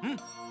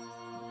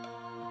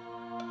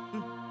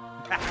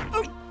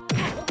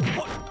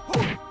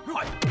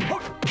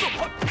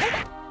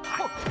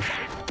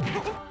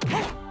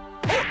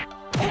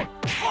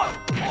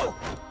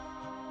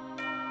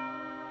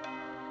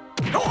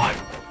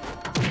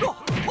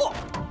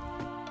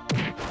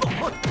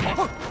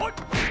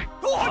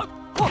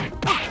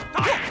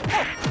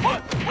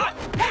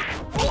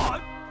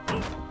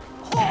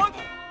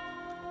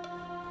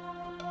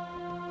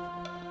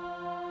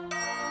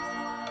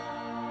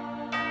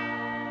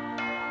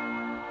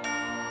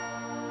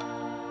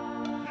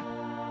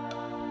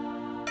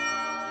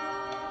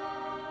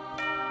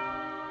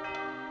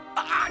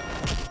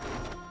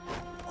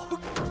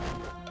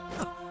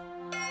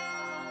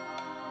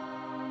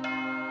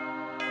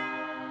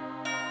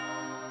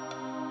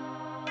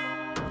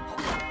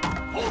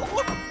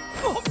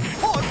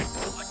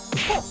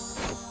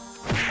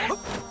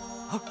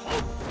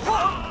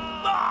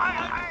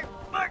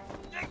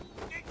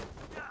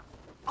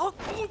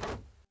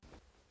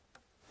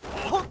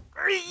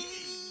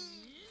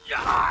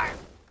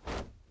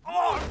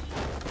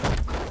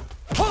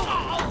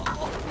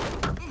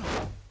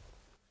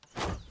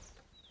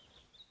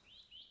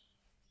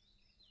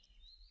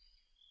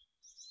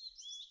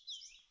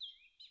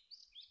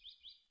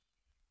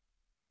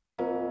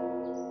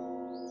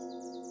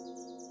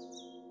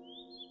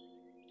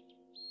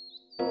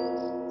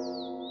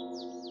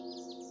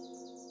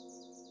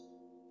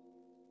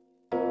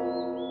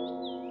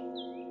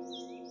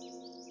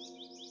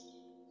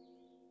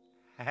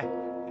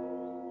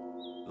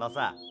老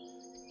三，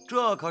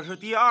这可是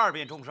第2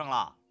遍重生了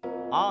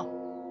啊！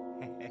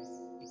嘿嘿。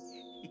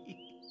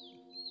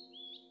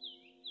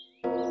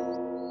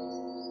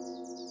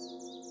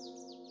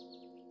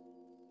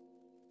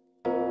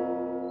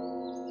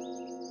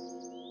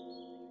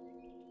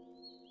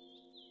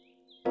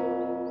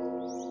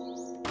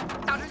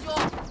大师兄，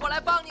我来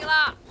帮你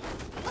啦！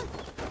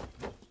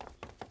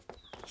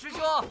师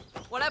兄，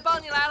我来帮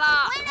你来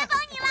啦！我也来帮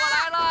你啦！我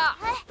来了！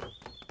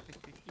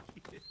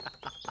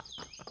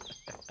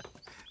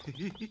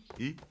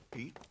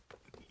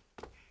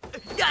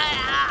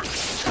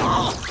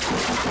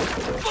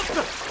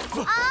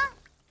啊！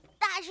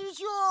大师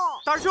兄！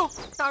大师兄！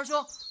大师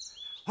兄！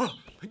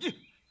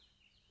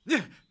你，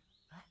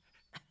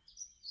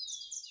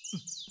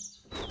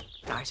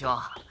大师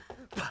兄，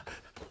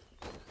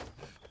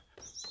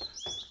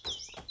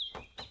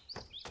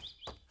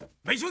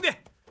梅兄弟，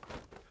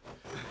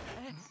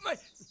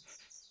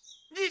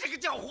你这个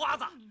叫花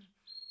子，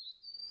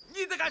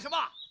你在干什么？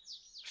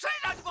谁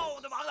让你帮我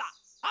的忙的？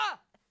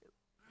啊！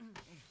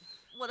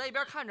我在一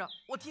边看着，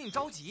我替你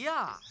着急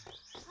呀。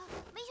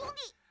梅兄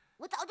弟，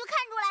我早就看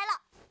出来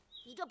了，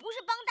你这不是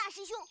帮大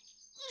师兄，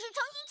你是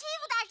诚心欺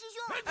负大师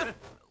兄。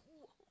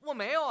我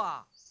没有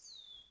啊。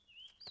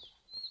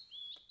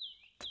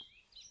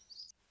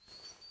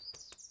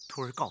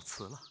徒儿告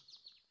辞了。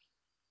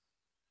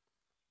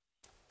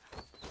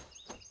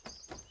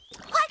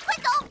快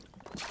走！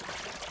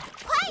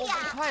快呀！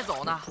我快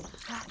走呢。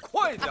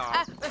快点！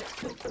哎，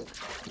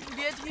你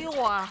别踢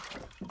我啊！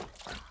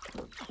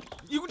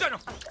你给我站住！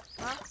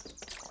啊！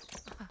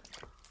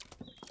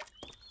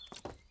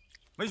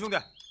梅兄弟，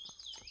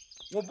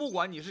我不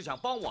管你是想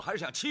帮我还是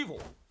想欺负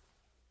我，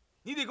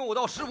你得跟我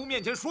到师傅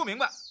面前说明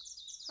白。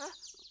哎，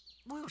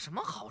我有什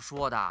么好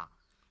说的？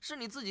是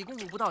你自己功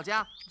夫不到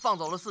家，放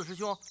走了4师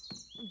兄，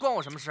关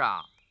我什么事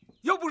啊？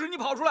要不是你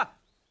跑出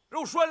来，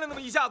让我摔了那么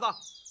一下子，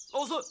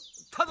老四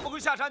他怎么会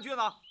下山去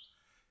呢？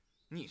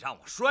你让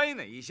我摔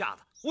那一下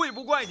子，我也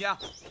不怪你啊，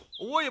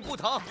我也不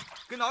疼，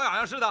跟挠痒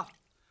痒似的。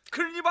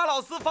可是你把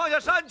老四放下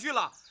山去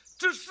了，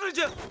这事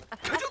情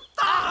可就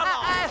大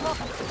了。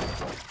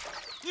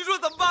你说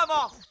怎么办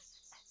吧？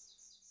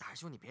大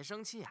师兄，你别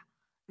生气呀，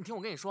你听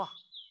我跟你说，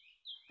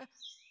哎，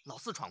老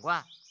四闯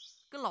关，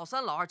跟老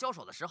三、老二交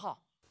手的时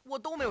候，我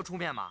都没有出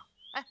面嘛，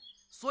哎，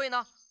所以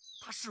呢，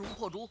他势如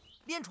破竹，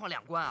连闯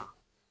2关啊。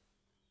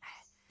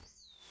哎，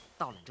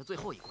到了你这最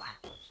后一关，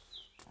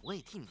我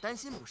也替你担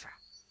心不是？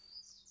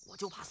我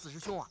就怕4师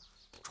兄啊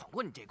闯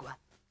过你这关，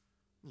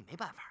你没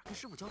办法跟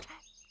师傅交差，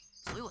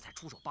所以我才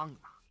出手帮你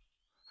嘛。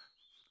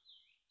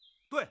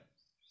对，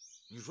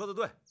你说的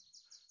对，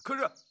可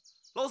是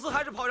老四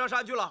还是跑下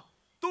山去了，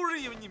都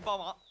是因为你们帮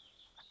忙。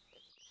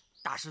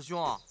大师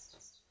兄，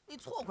你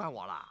错怪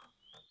我了。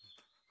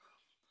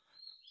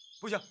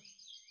不行，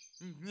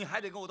你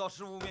还得跟我到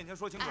师傅面前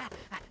说清楚。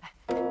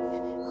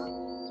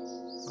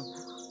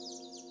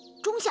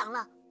钟响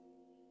了，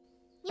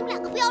你们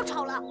2个不要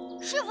吵了，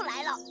师傅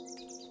来了。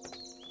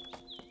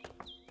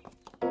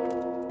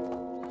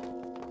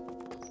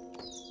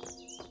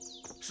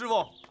师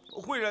傅，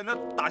慧忍他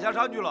打下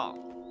山去了。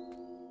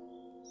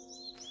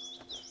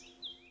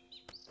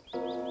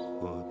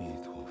阿弥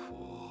陀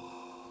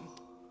佛。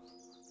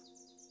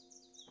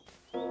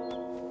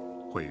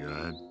慧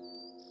远，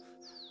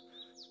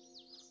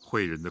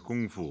慧忍的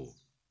功夫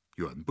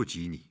远不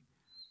及你，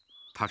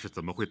他是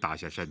怎么会打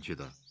下山去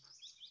的？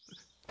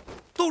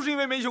都是因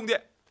为梅兄弟，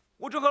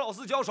我正和老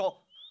四交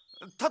手，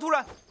他突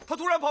然跑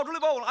出来把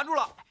我拦住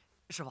了。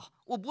师傅，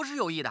我不是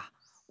有意的，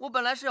我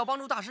本来是要帮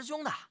助大师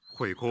兄的。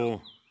慧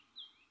空，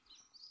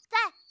在，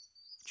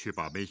去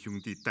把梅兄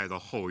弟带到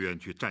后院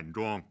去站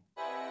桩。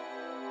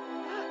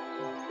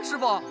师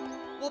傅，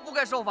我不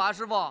该受罚，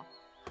师傅。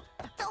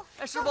走。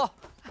哎，师傅，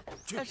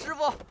哎，师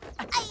傅，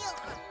哎呦，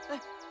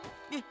哎，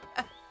你，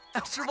哎，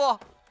师傅，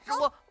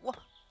我，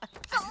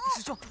走，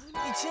师兄，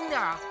你轻点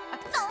啊。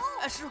走。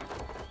哎，师傅。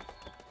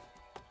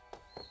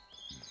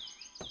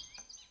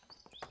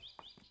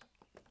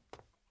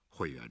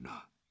慧远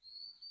呐，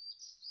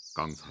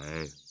刚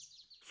才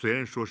虽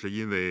然说是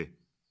因为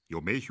有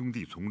梅兄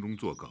弟从中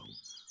作梗，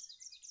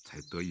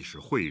才得以使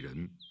慧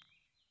忍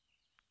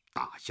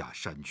打下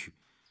山去，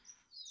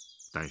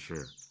但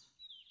是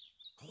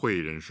慧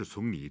忍是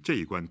从你这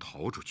一关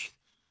逃出去的，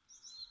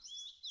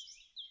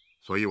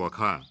所以我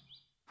看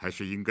还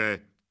是应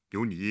该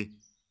由你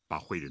把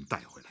慧忍带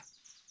回来。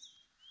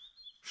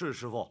是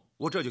师傅，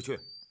我这就去。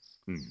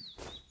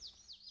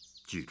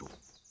记住，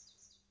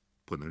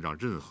不能让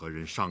任何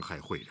人伤害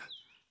慧忍，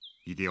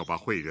一定要把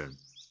慧忍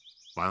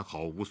完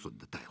好无损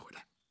地带回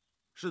来。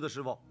是的，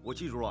师傅，我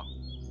记住了。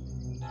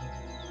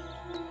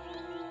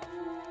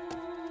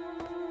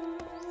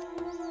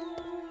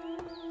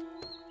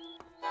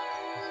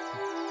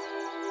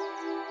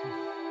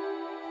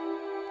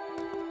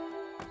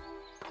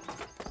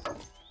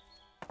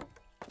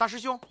大师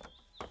兄，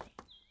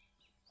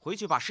回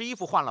去把湿衣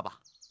服换了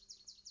吧。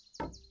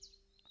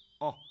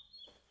哦，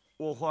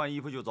我换完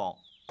衣服就走。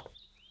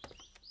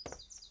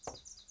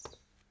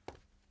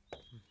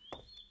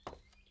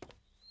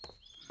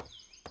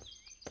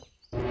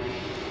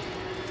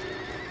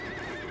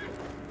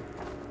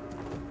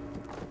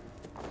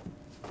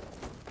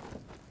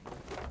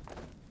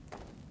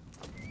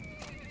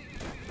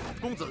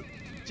公子，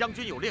将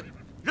军有令，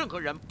任何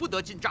人不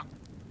得进帐。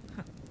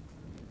哼，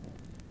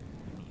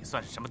你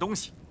算是什么东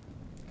西？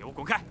给我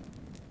滚开！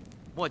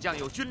末将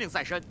有军令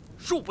在身，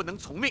恕不能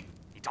从命。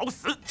你找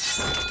死！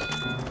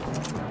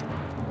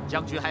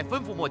将军还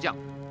吩咐末将，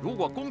如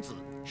果公子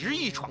执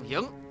意闯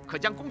营，可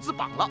将公子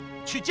绑了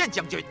去见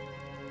将军。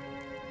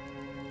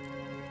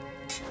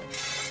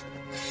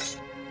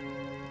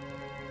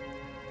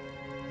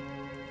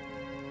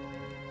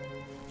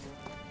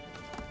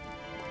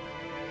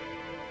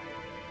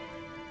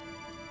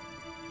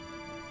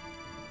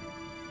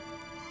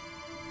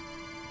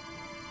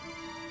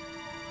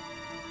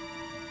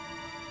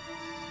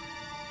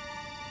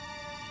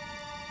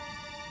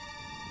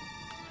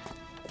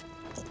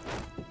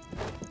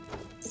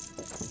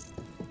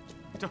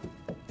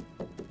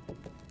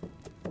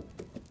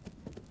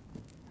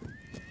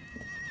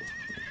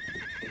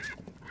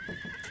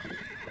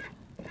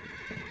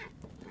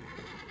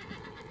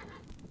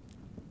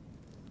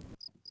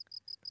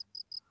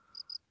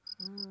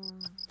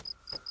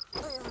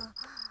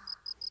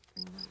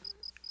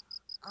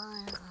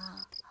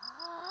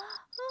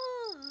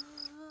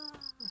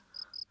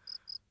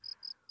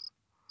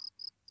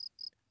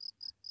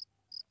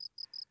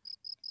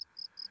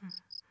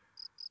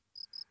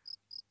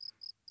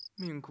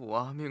 命苦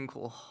啊，命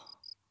苦！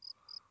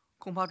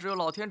恐怕只有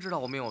老天知道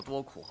我命有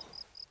多苦。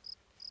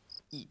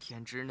一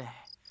天之内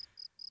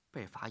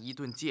被罚1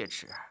顿戒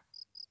尺，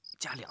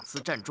加2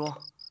次站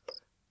桩。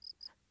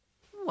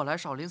我来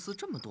少林寺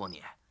这么多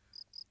年，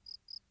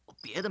我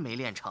别的没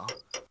练成，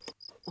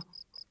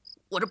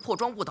我这破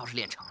桩步倒是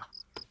练成了。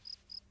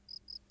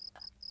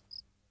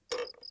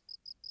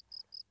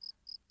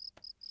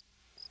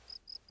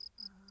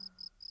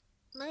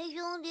梅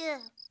兄弟，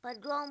把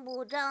桩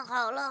步站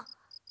好了。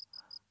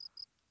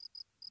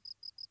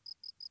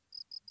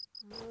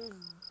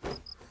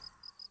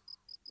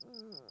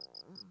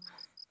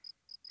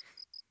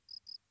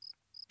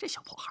 这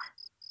小破孩，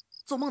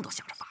做梦都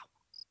想着罚我。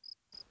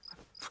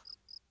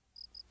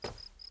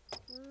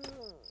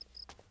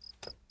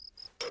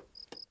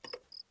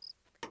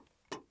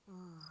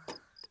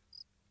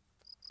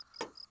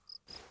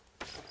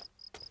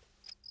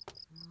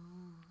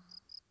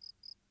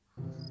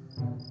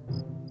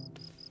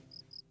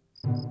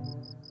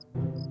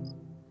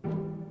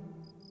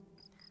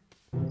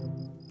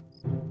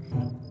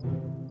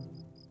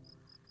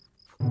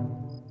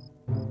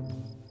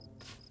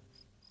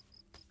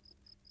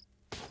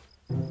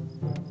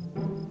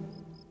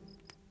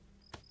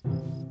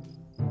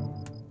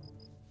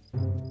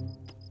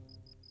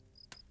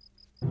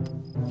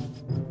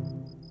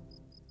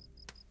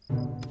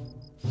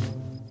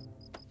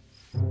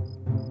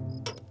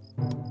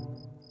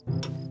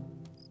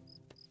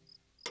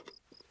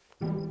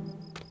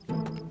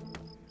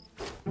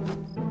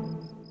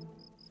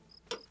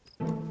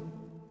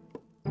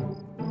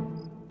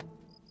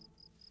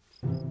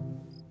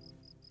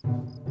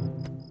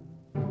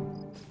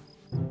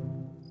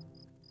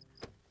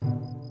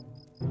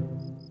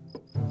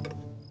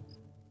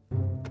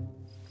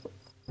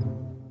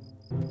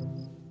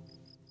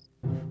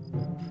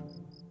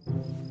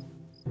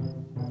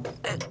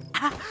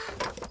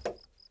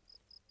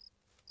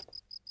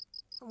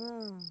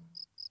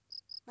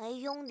梅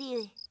兄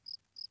弟，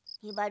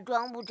你把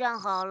桩步站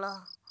好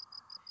了。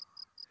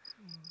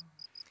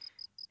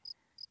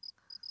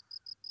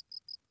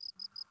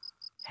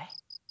哎，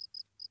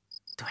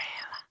对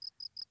了，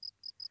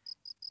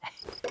哎，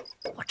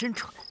我真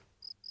蠢。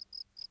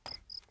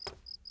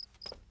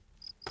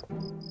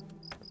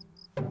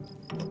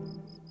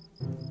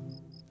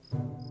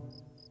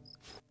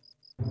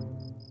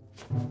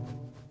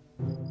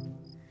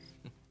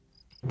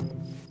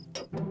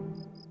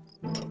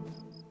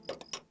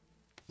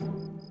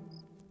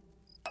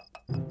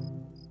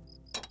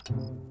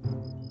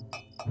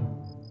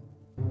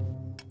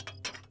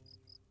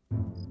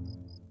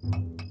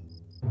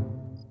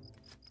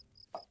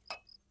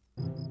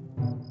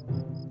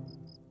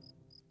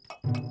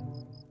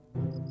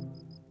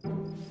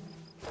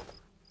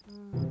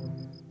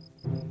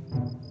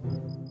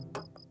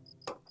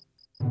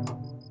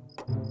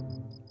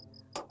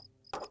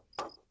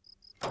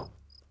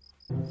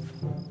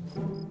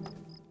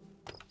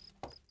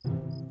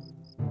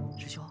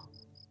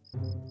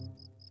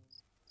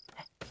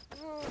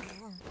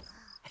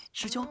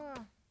 师兄，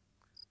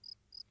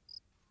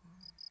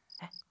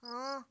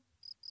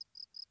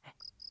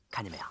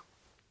看见没有？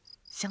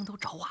香都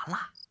着完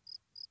了，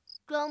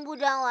桩步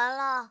站完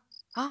了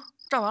啊，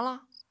站完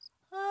了。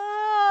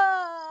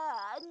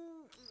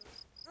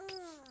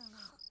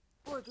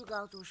我去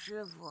告诉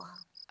师傅。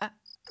哎，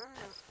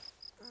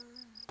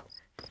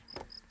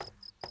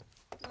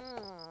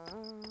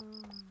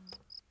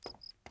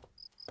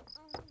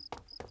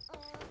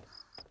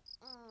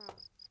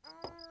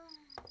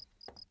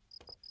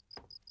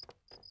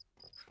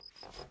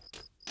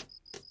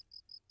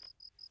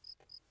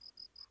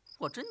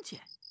我真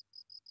贱，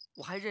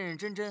我还认认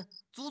真真，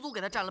足足给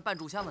他站了半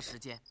炷香的时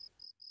间。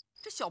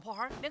这小破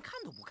孩连看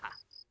都不看，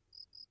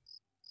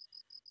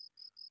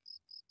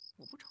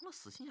我不成了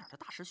死心眼的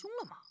大师兄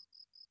了吗？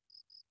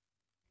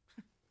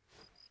哼！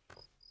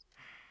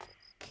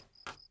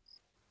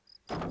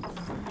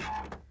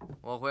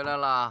我回来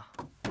了。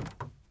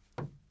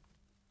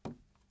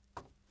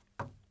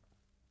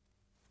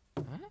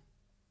哎，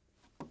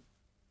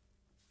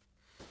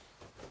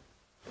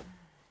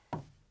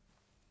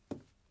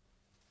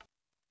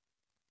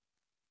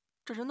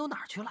这人都哪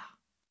儿去了？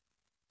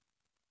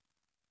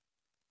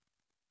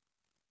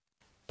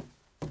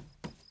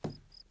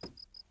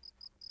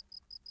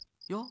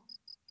哟，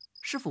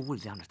师傅屋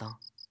里亮着灯。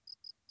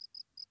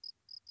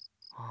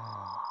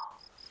哦，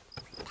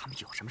他们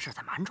有什么事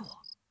在瞒着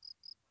我？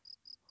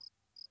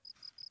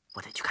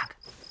我得去看看。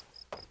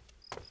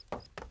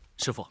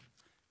师傅，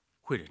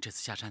慧忍这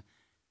次下山，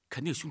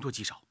肯定凶多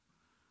吉少。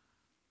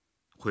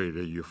慧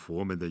忍与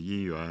佛门的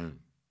因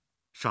缘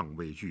尚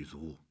未具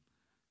足，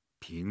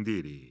平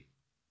地里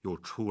又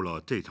出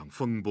了这场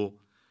风波。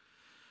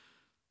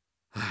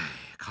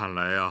唉，看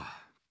来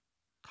啊，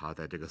他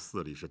在这个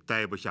寺里是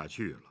待不下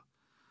去了。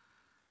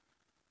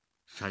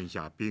山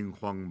下兵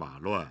荒马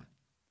乱，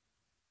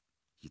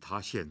以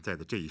他现在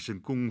的这一身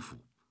功夫，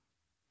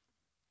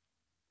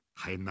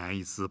还难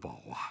以自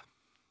保啊。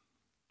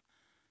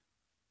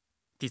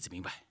弟子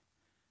明白，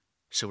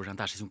师傅让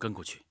大师兄跟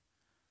过去，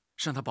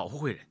是让他保护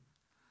慧忍。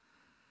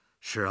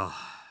是啊，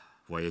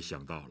我也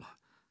想到了。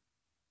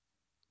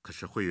可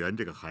是慧媛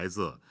这个孩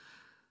子，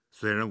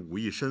虽然武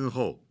艺深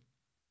厚，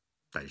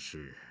但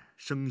是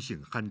生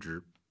性憨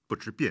直，不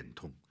知变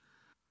通。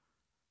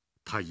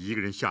他一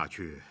个人下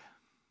去，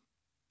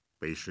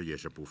为师也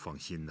是不放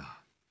心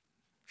呐。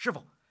师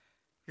傅，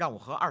让我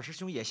和二师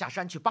兄也下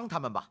山去帮他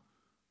们吧。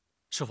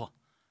师傅，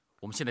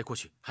我们现在过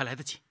去还来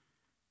得及。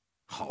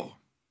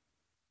好，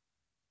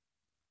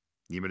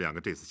你们两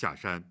个这次下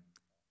山，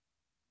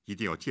一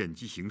定要见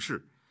机行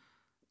事，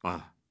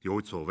啊，有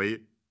所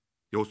为，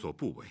有所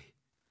不为。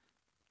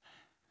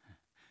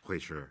慧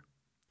师，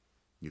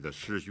你的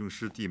师兄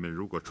师弟们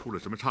如果出了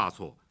什么差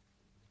错，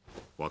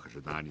我可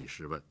是拿你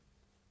试问。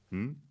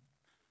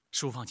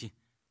师傅放心，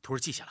徒儿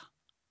记下了。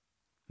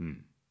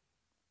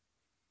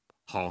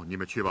好，你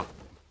们去吧。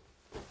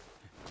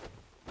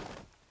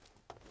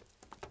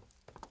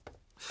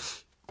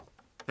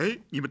哎，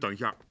你们等一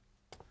下。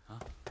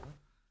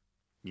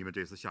你们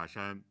这次下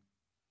山，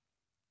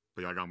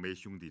不要让梅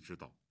兄弟知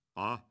道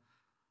啊，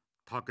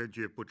他根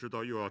据不知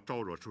道又要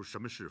招惹出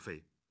什么是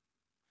非。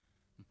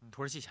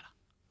徒儿记下了。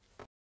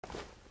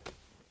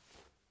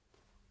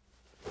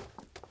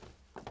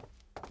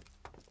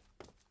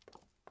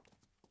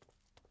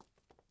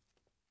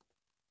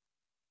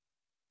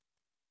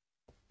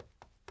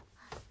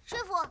师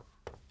傅，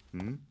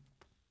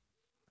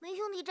梅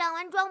兄弟站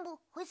完庄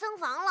部回僧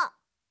房了。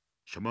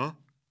什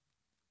么？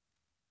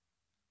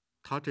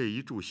他这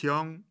一炷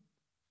香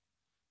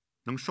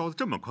能烧得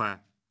这么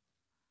快？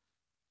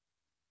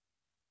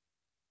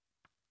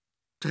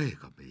这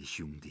个梅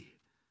兄弟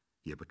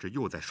也不知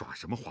又在耍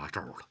什么花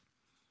招了。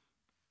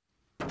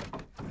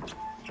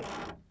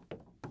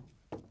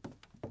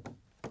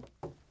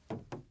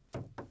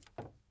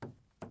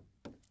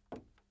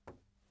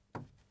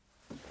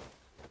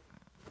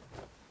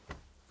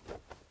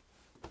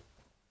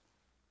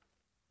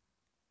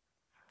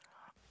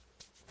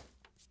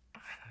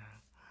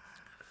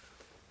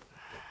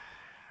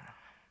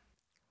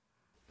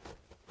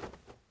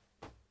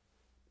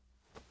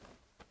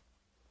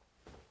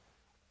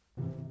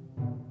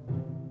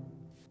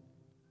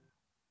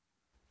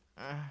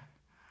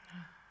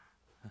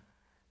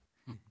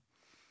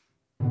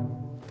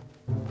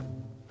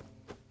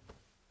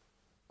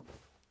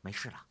没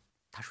事了，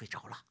他睡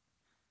着了。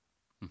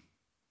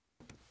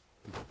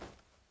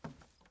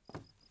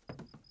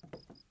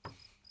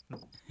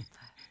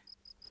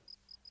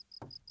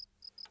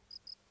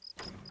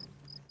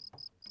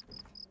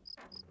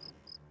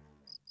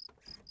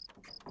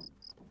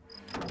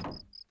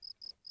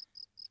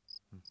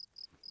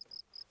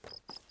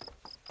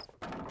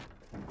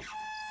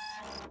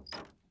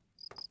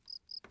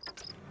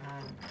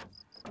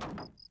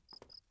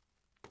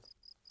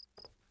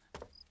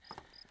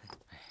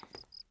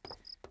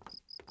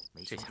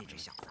梅兄弟这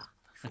小子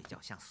睡觉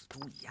像死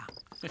猪一样。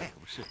哎，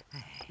不是。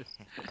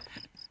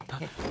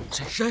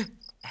谁？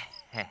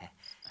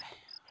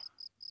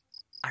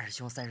二师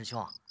兄、三师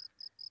兄，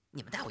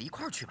你们带我一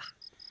块儿去吧。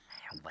哎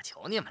呀，我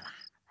求你们了。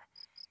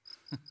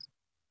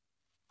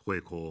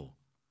慧空，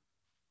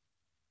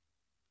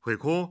慧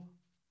空，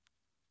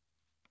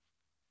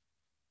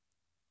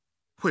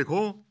慧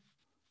空。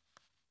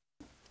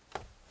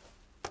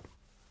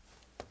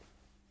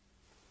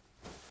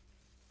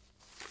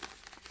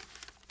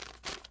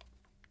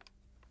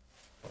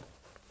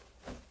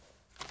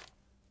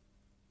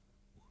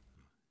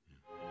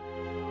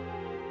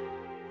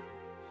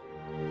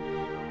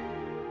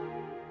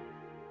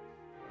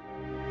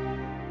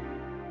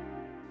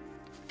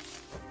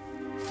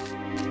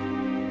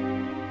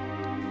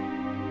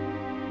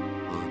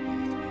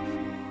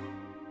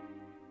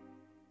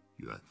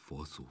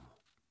佛祖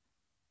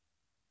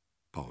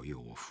保佑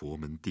我佛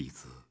门弟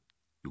子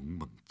勇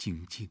猛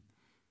精进，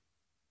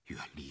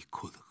远离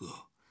困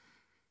厄，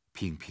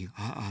平平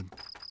安安。二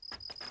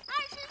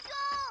师兄、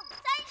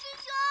三师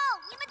兄，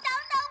你们等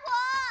等我！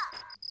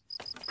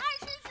二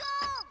师兄、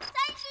三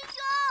师兄，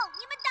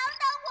你们等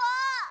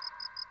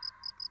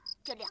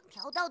这2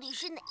条到底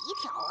是哪一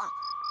条啊？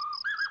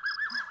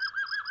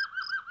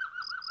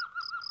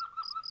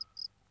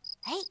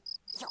哎，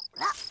有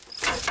了！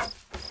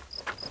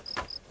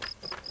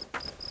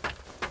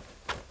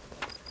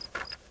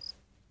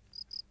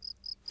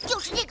就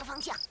是这个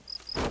方向。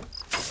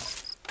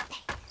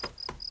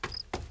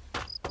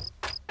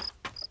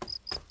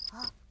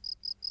啊，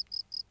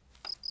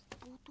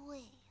不对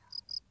呀，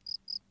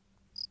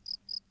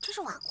这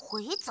是往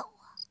回走啊。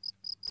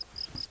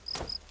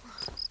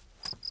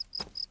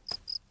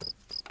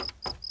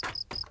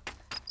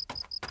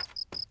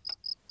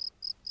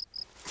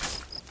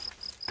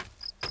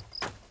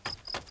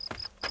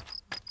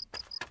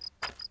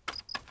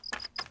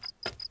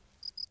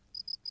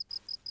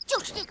 就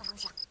是这个方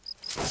向。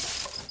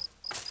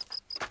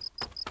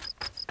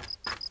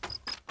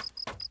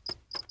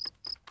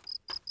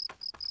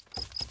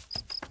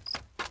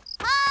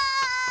啊！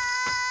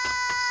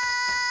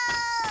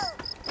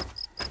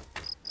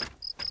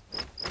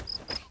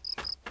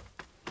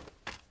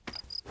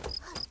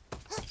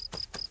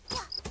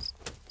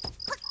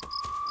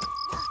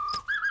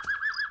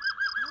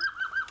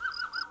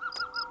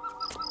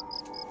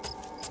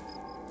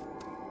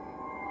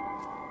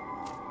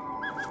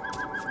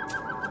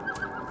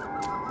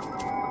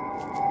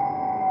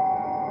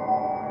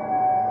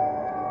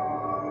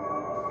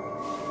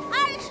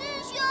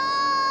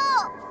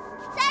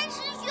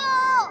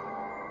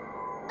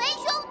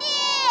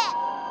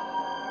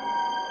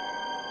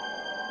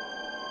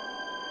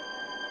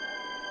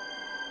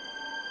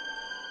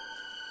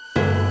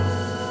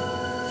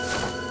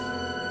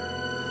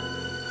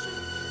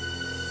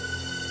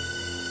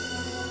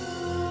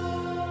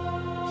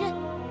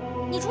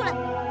你出来，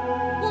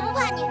我不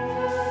怕你。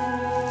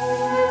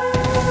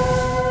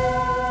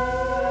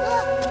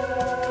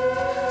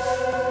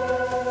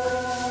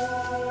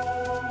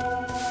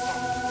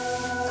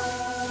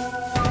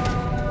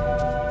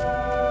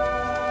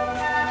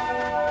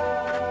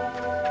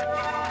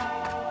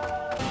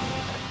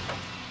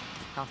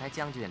刚才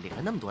将军领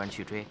着那么多人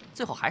去追，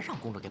最后还是让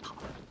公主给跑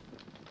了。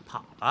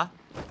跑了？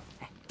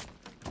哎，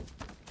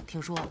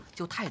听说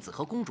救太子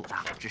和公主的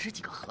只是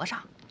几个和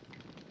尚。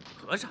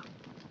和尚？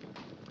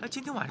哎，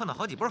今天晚上碰到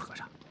好几波和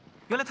尚，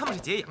原来他们是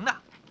结营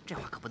的。这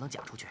话可不能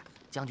讲出去，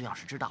将军要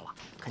是知道了，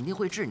肯定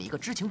会治你一个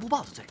知情不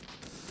报的罪。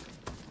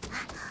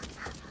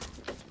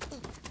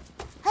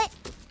嘿，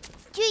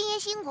军爷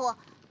辛苦。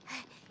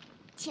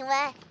请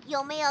问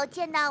有没有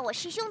见到我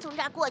师兄从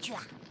这儿过去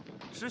啊？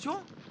师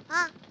兄？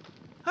啊？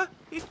哎，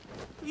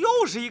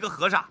又是一个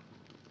和尚。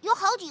有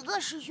好几个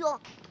师兄，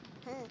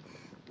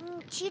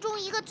其中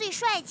一个最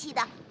帅气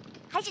的，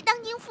还是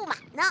当今驸马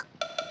呢。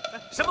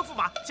什么驸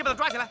马？先把他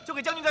抓起来，交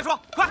给将军再说。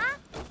快！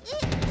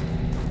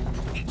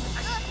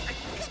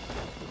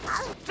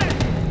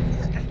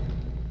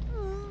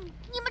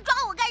你们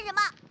抓我干什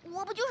么？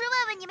我不就是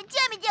问问你们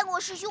见没见过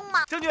我师兄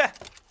吗？将军，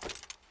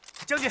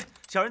将军，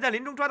小人在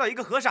林中抓到一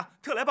个和尚，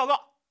特来报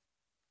告。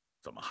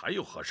怎么还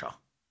有和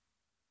尚？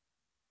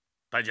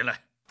带进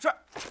来。是。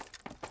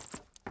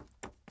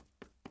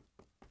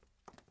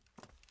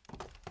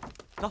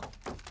走。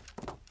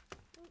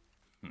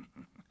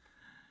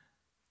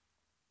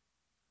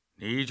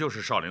你就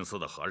是少林寺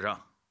的和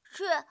尚？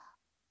是，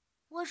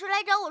我是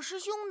来找我师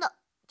兄的，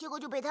结果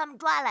就被他们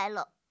抓来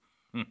了。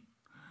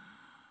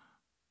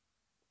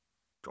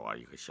抓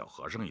一个小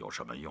和尚有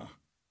什么用？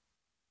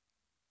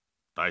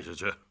带下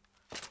去。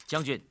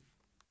将军，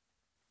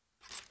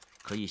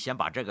可以先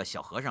把这个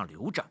小和尚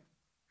留着，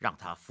让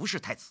他服侍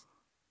太子。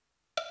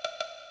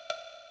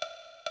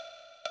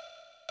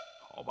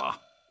好吧，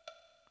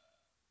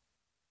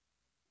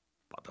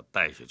把他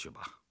带下去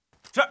吧。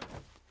是。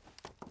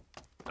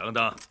等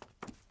等。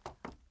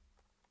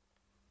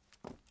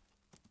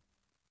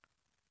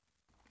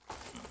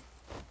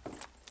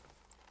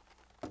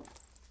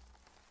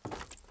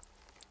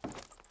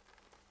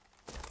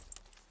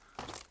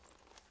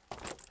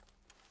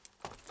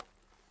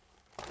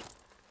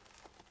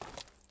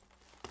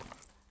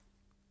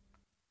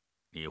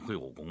你会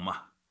武功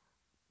吗？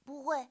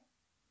不会，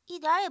一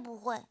点也不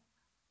会。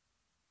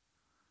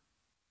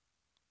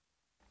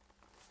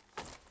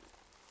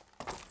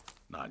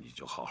那你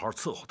就好好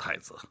伺候太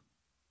子，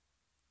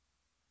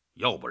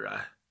要不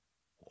然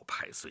我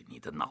拍碎你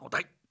的脑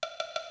袋。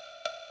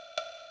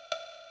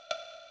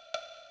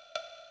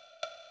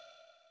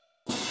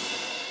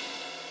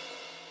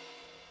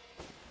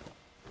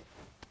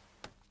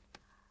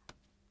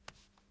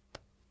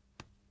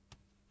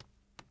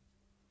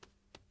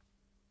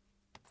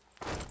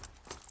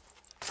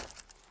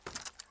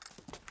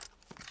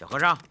小和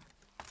尚，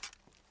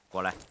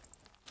过来。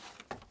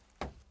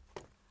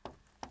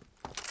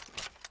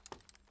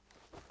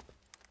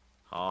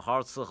好好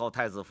伺候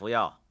太子服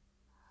药。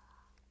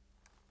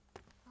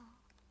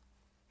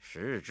10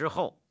日之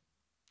后，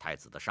太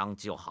子的伤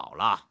就好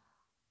了。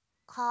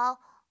好，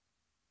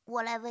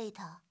我来喂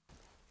他。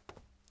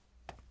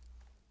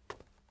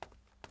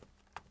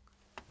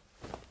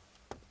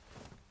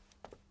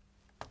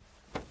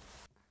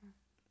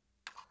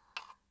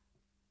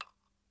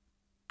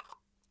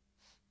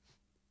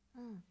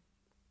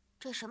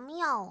这什么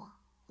药啊？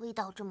味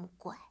道这么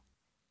怪。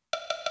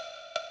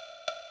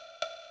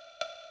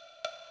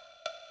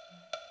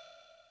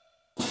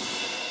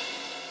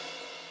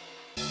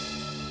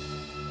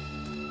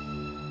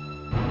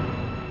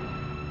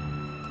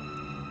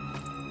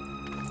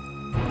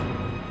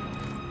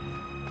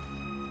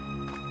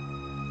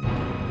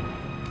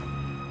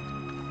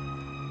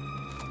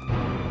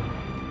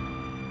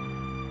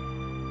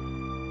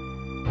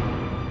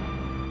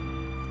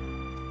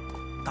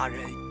大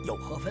人有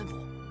何吩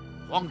咐？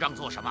慌张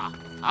做什么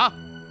啊？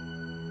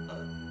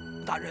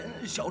大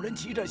人，小人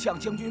急着向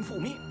将军复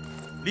命，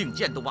令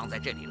箭都忘在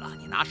这里了，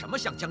你拿什么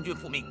向将军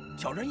复命？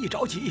小人一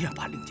着急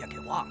把令箭给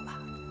忘了。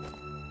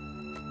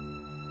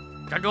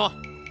站住！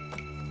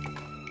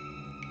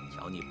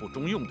瞧你不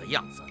中用的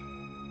样子，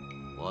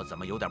我怎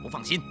么有点不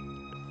放心？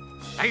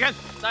来人，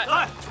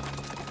来！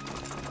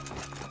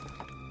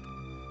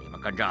你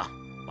们跟着，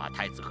把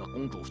太子和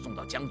公主送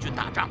到将军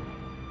大帐。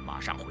 马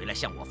上回来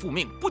向我复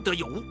命，不得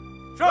有误。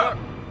是。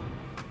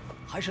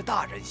还是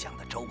大人想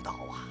的周到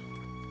啊！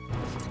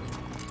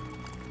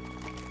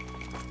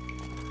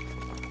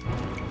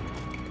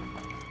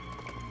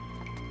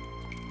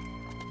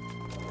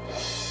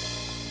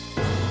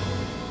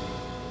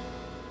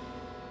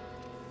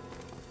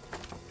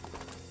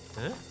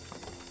嗯，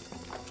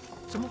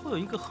怎么会有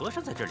一个和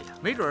尚在这里啊？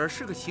没准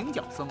是个行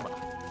脚僧吧。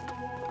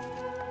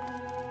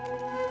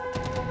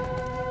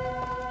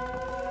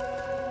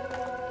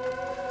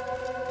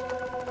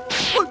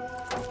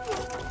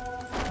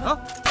 啊！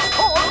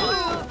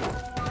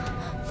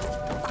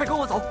快跟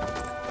我走！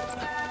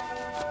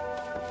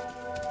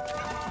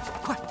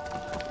快！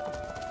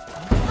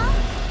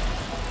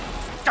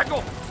站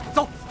住！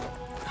走！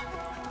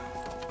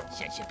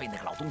险些被那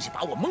个老东西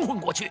把我蒙混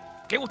过去，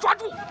给我抓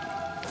住！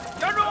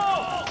站住！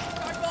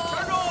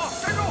站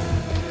住！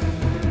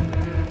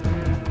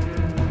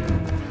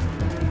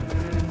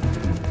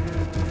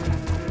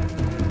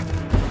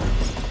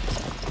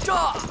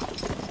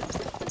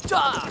站住！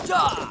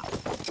站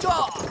住！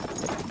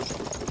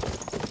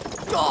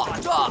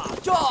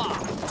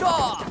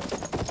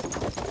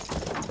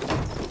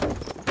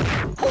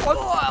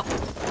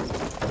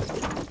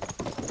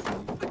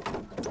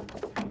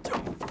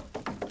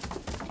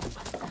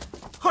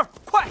呵，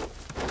快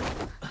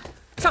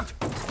上去！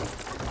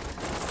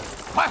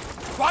快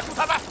抓住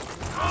他们！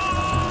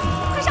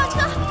快上车，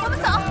我们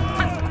走！太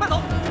子，快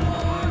走！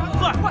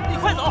快，你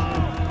快走！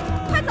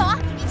快走啊，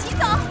一起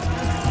走！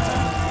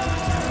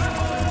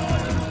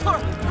赫尔，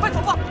快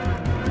走吧！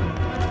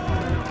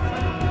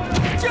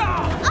驾！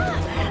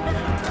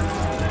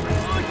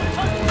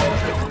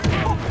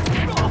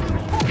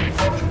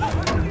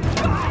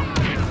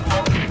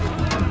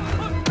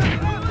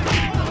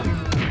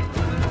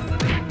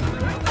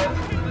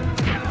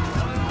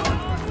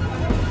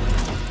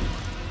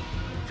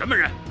什么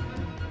人？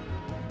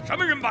什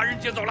么人把人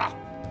接走了？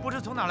不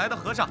知从哪来的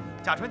和尚，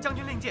假传将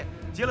军令箭，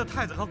劫了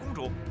太子和公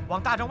主，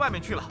往大帐外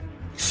面去了。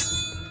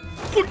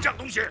混账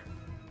东西！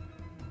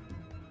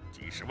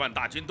几十万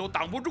大军都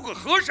挡不住个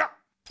和尚！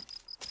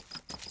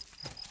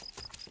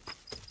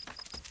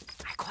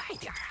哎，快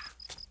点啊！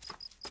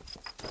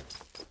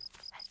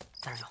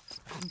三师兄，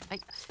哎，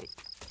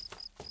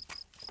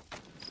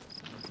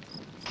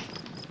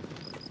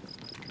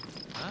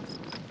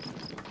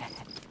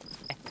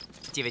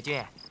几位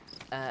君，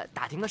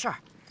打听个事儿，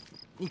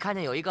你看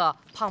见有一个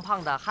胖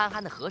胖的、憨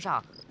憨的和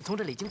尚从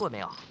这里经过没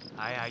有？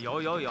哎呀，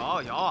有，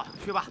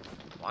去吧，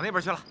往那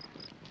边去了。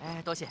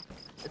哎，多谢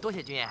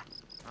君爷。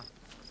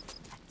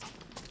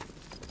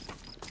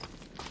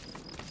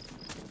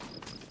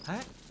哎，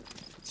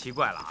奇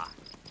怪了啊，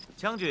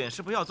将军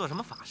是不是要做什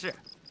么法事？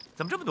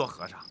怎么这么多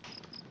和尚？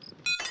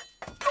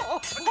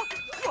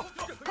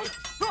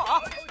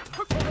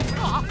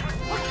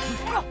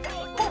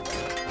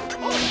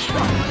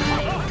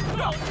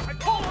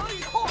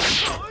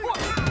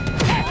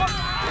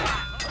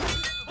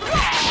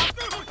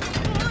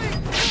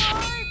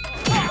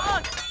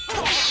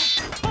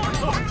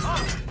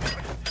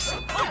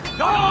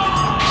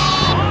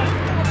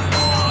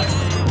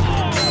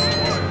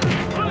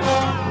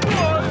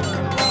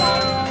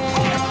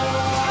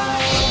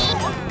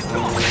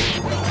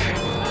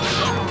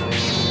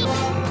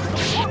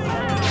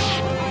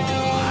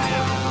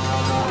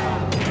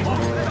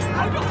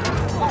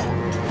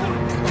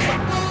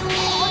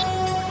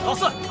老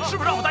四，是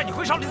不是让我带你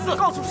回少林寺？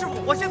告诉师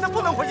傅，我现在不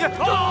能回去。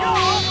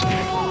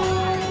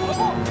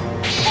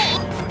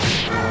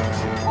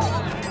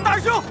大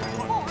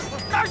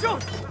师兄，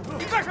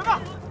你干什么？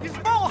你是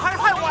帮我还是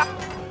害我呀？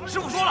师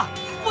傅说了，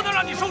不能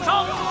让你受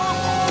伤。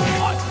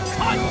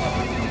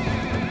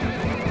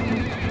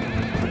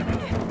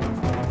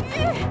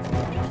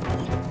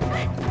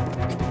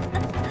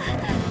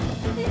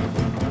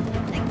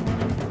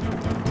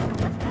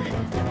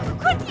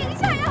快停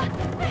下呀！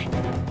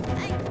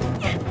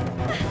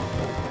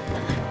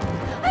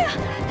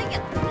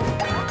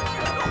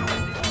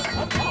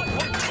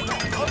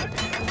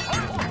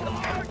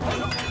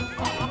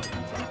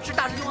是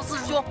大师兄和四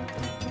师兄。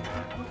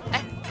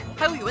哎，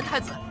还有宇文太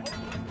子，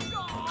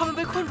他们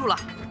被困住了。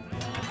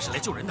是来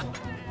救人的，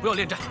不要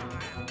恋战，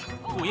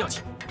不要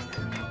紧。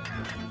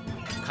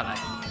看来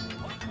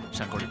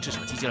山沟里至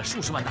少集结了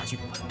数十万大军，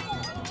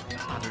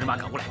大队人马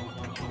赶过来，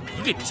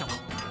一个也别想跑。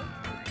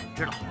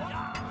知道。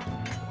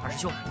二师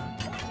兄，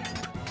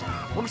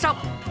我们上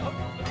吧。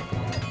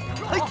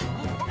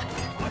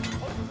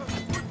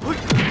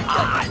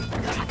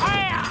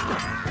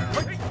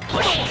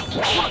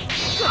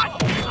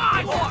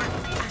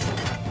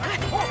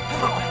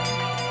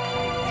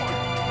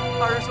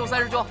二师兄、三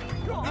师兄，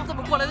你们怎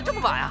么过来的这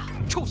么晚呀？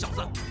臭小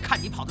子，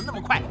看你跑得那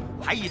么快，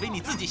还以为你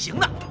自己行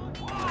呢。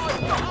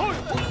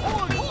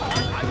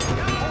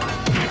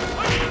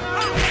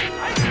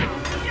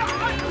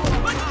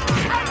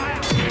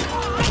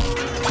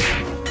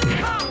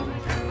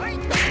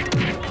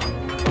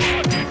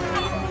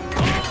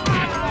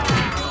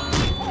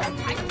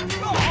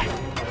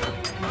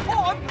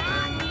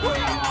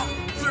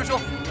四师兄，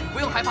不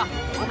用害怕，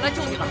我们来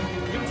救你了。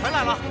你们全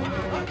来了。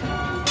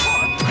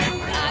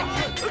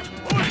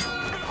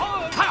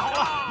 太好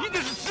了，一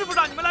定是师傅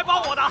让你们来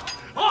帮我的。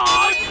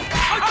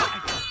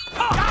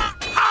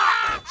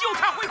就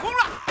差挥空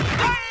了。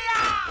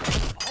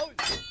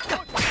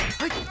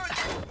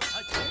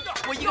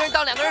我一个人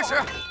当2个人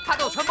使，他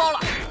给我全包了。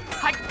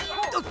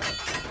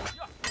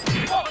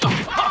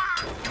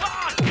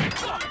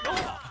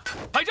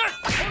摆阵。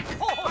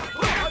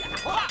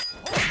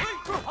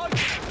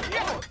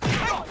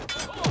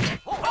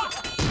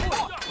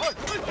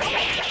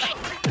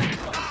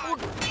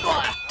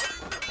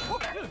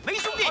没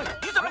兄弟，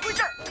你怎么回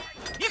事？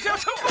你可要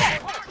撑住！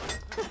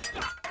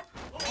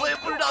我也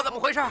不知道怎么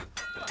回事，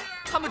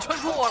他们全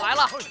冲我来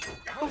了。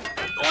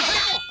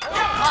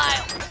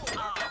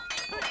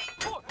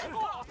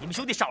你们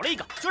兄弟少了一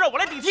个，就让我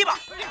来顶替吧。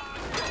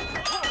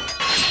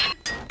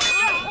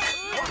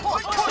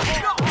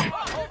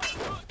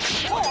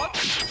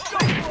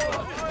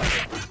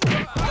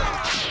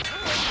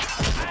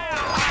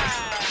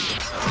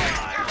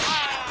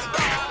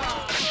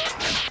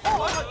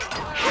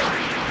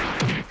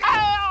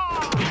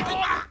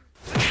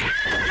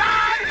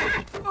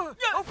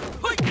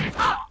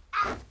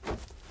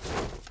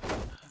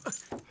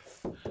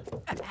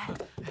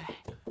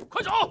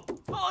快走！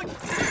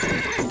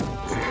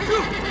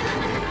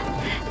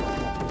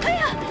哎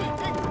呀！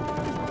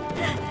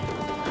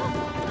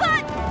快！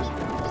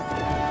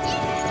你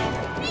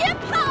别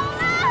跑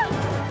了！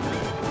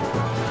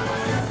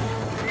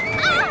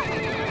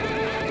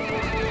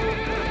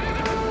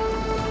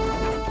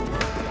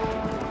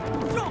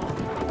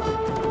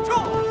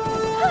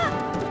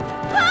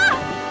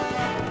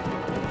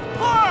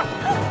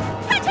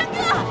汉成哥，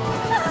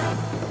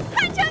汉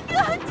成哥，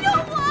救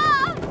我！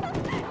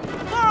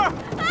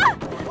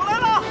我来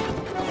了！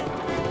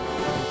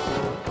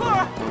兔儿，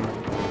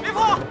别怕！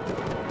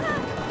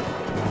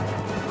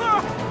兔儿，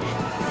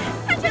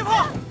别怕！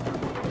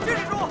坚持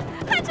住！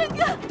汉成哥，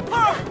兔儿，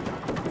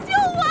救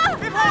我！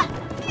别怕！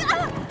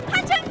汉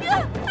成哥，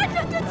汉成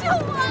哥，救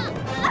我！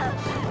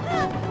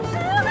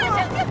汉成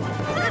哥，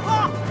别怕！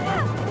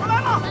我来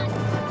了！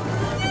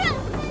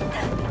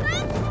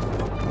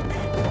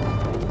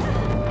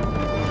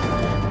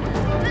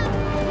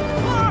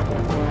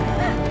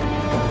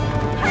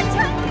汉成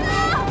哥，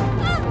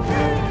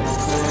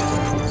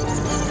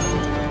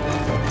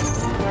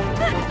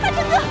汉成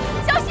哥，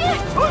小心！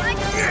兔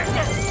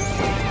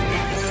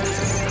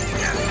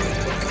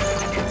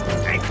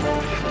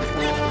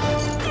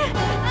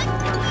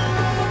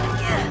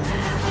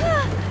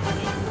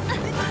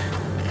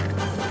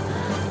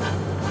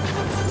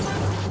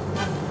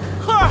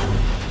儿，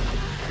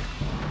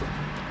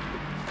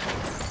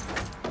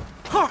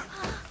兔儿，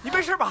你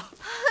没事吧？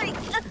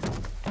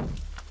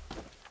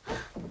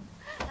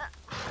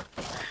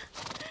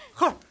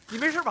兔儿，你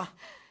没事吧？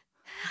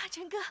汉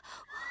成哥，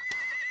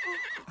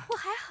我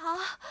还好。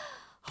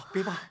好，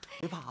别怕，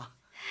别怕啊！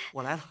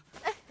我来了。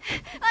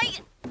哎呀！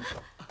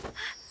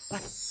来。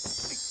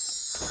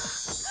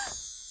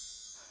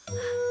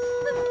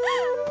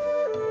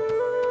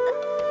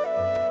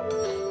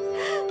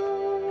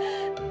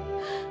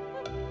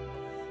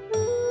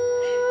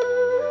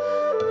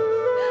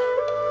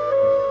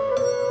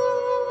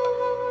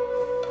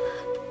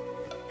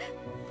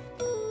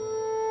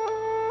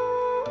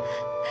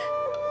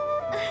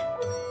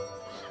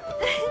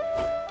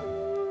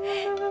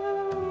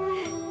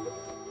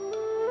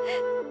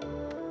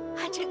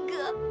汉成哥，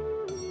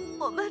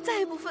我们再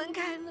也不分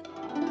开了。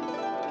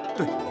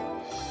对，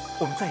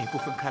我们再也不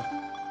分开了。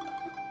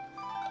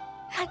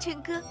汉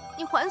成哥，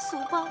你还俗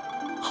吧。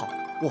好，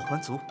我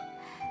还俗。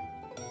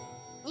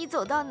你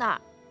走到哪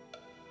儿，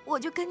我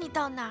就跟你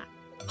到哪儿。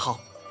好，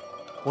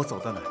我走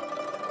到哪儿，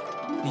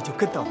你就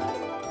跟到哪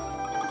儿。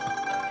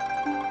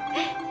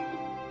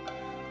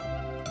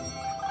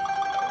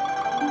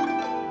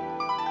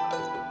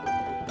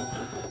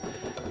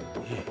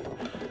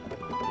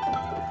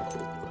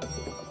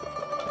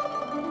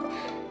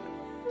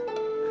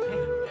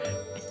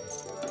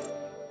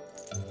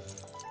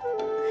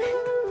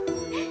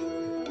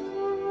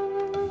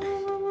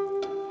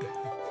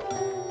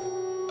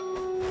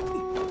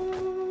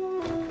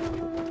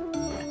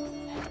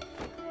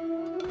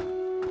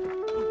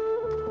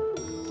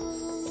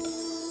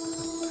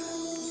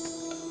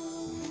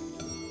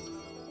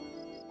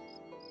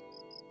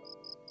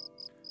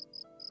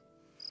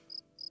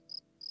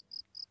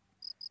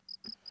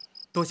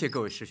多谢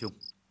各位师兄。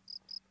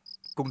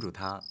公主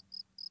她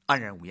安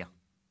然无恙。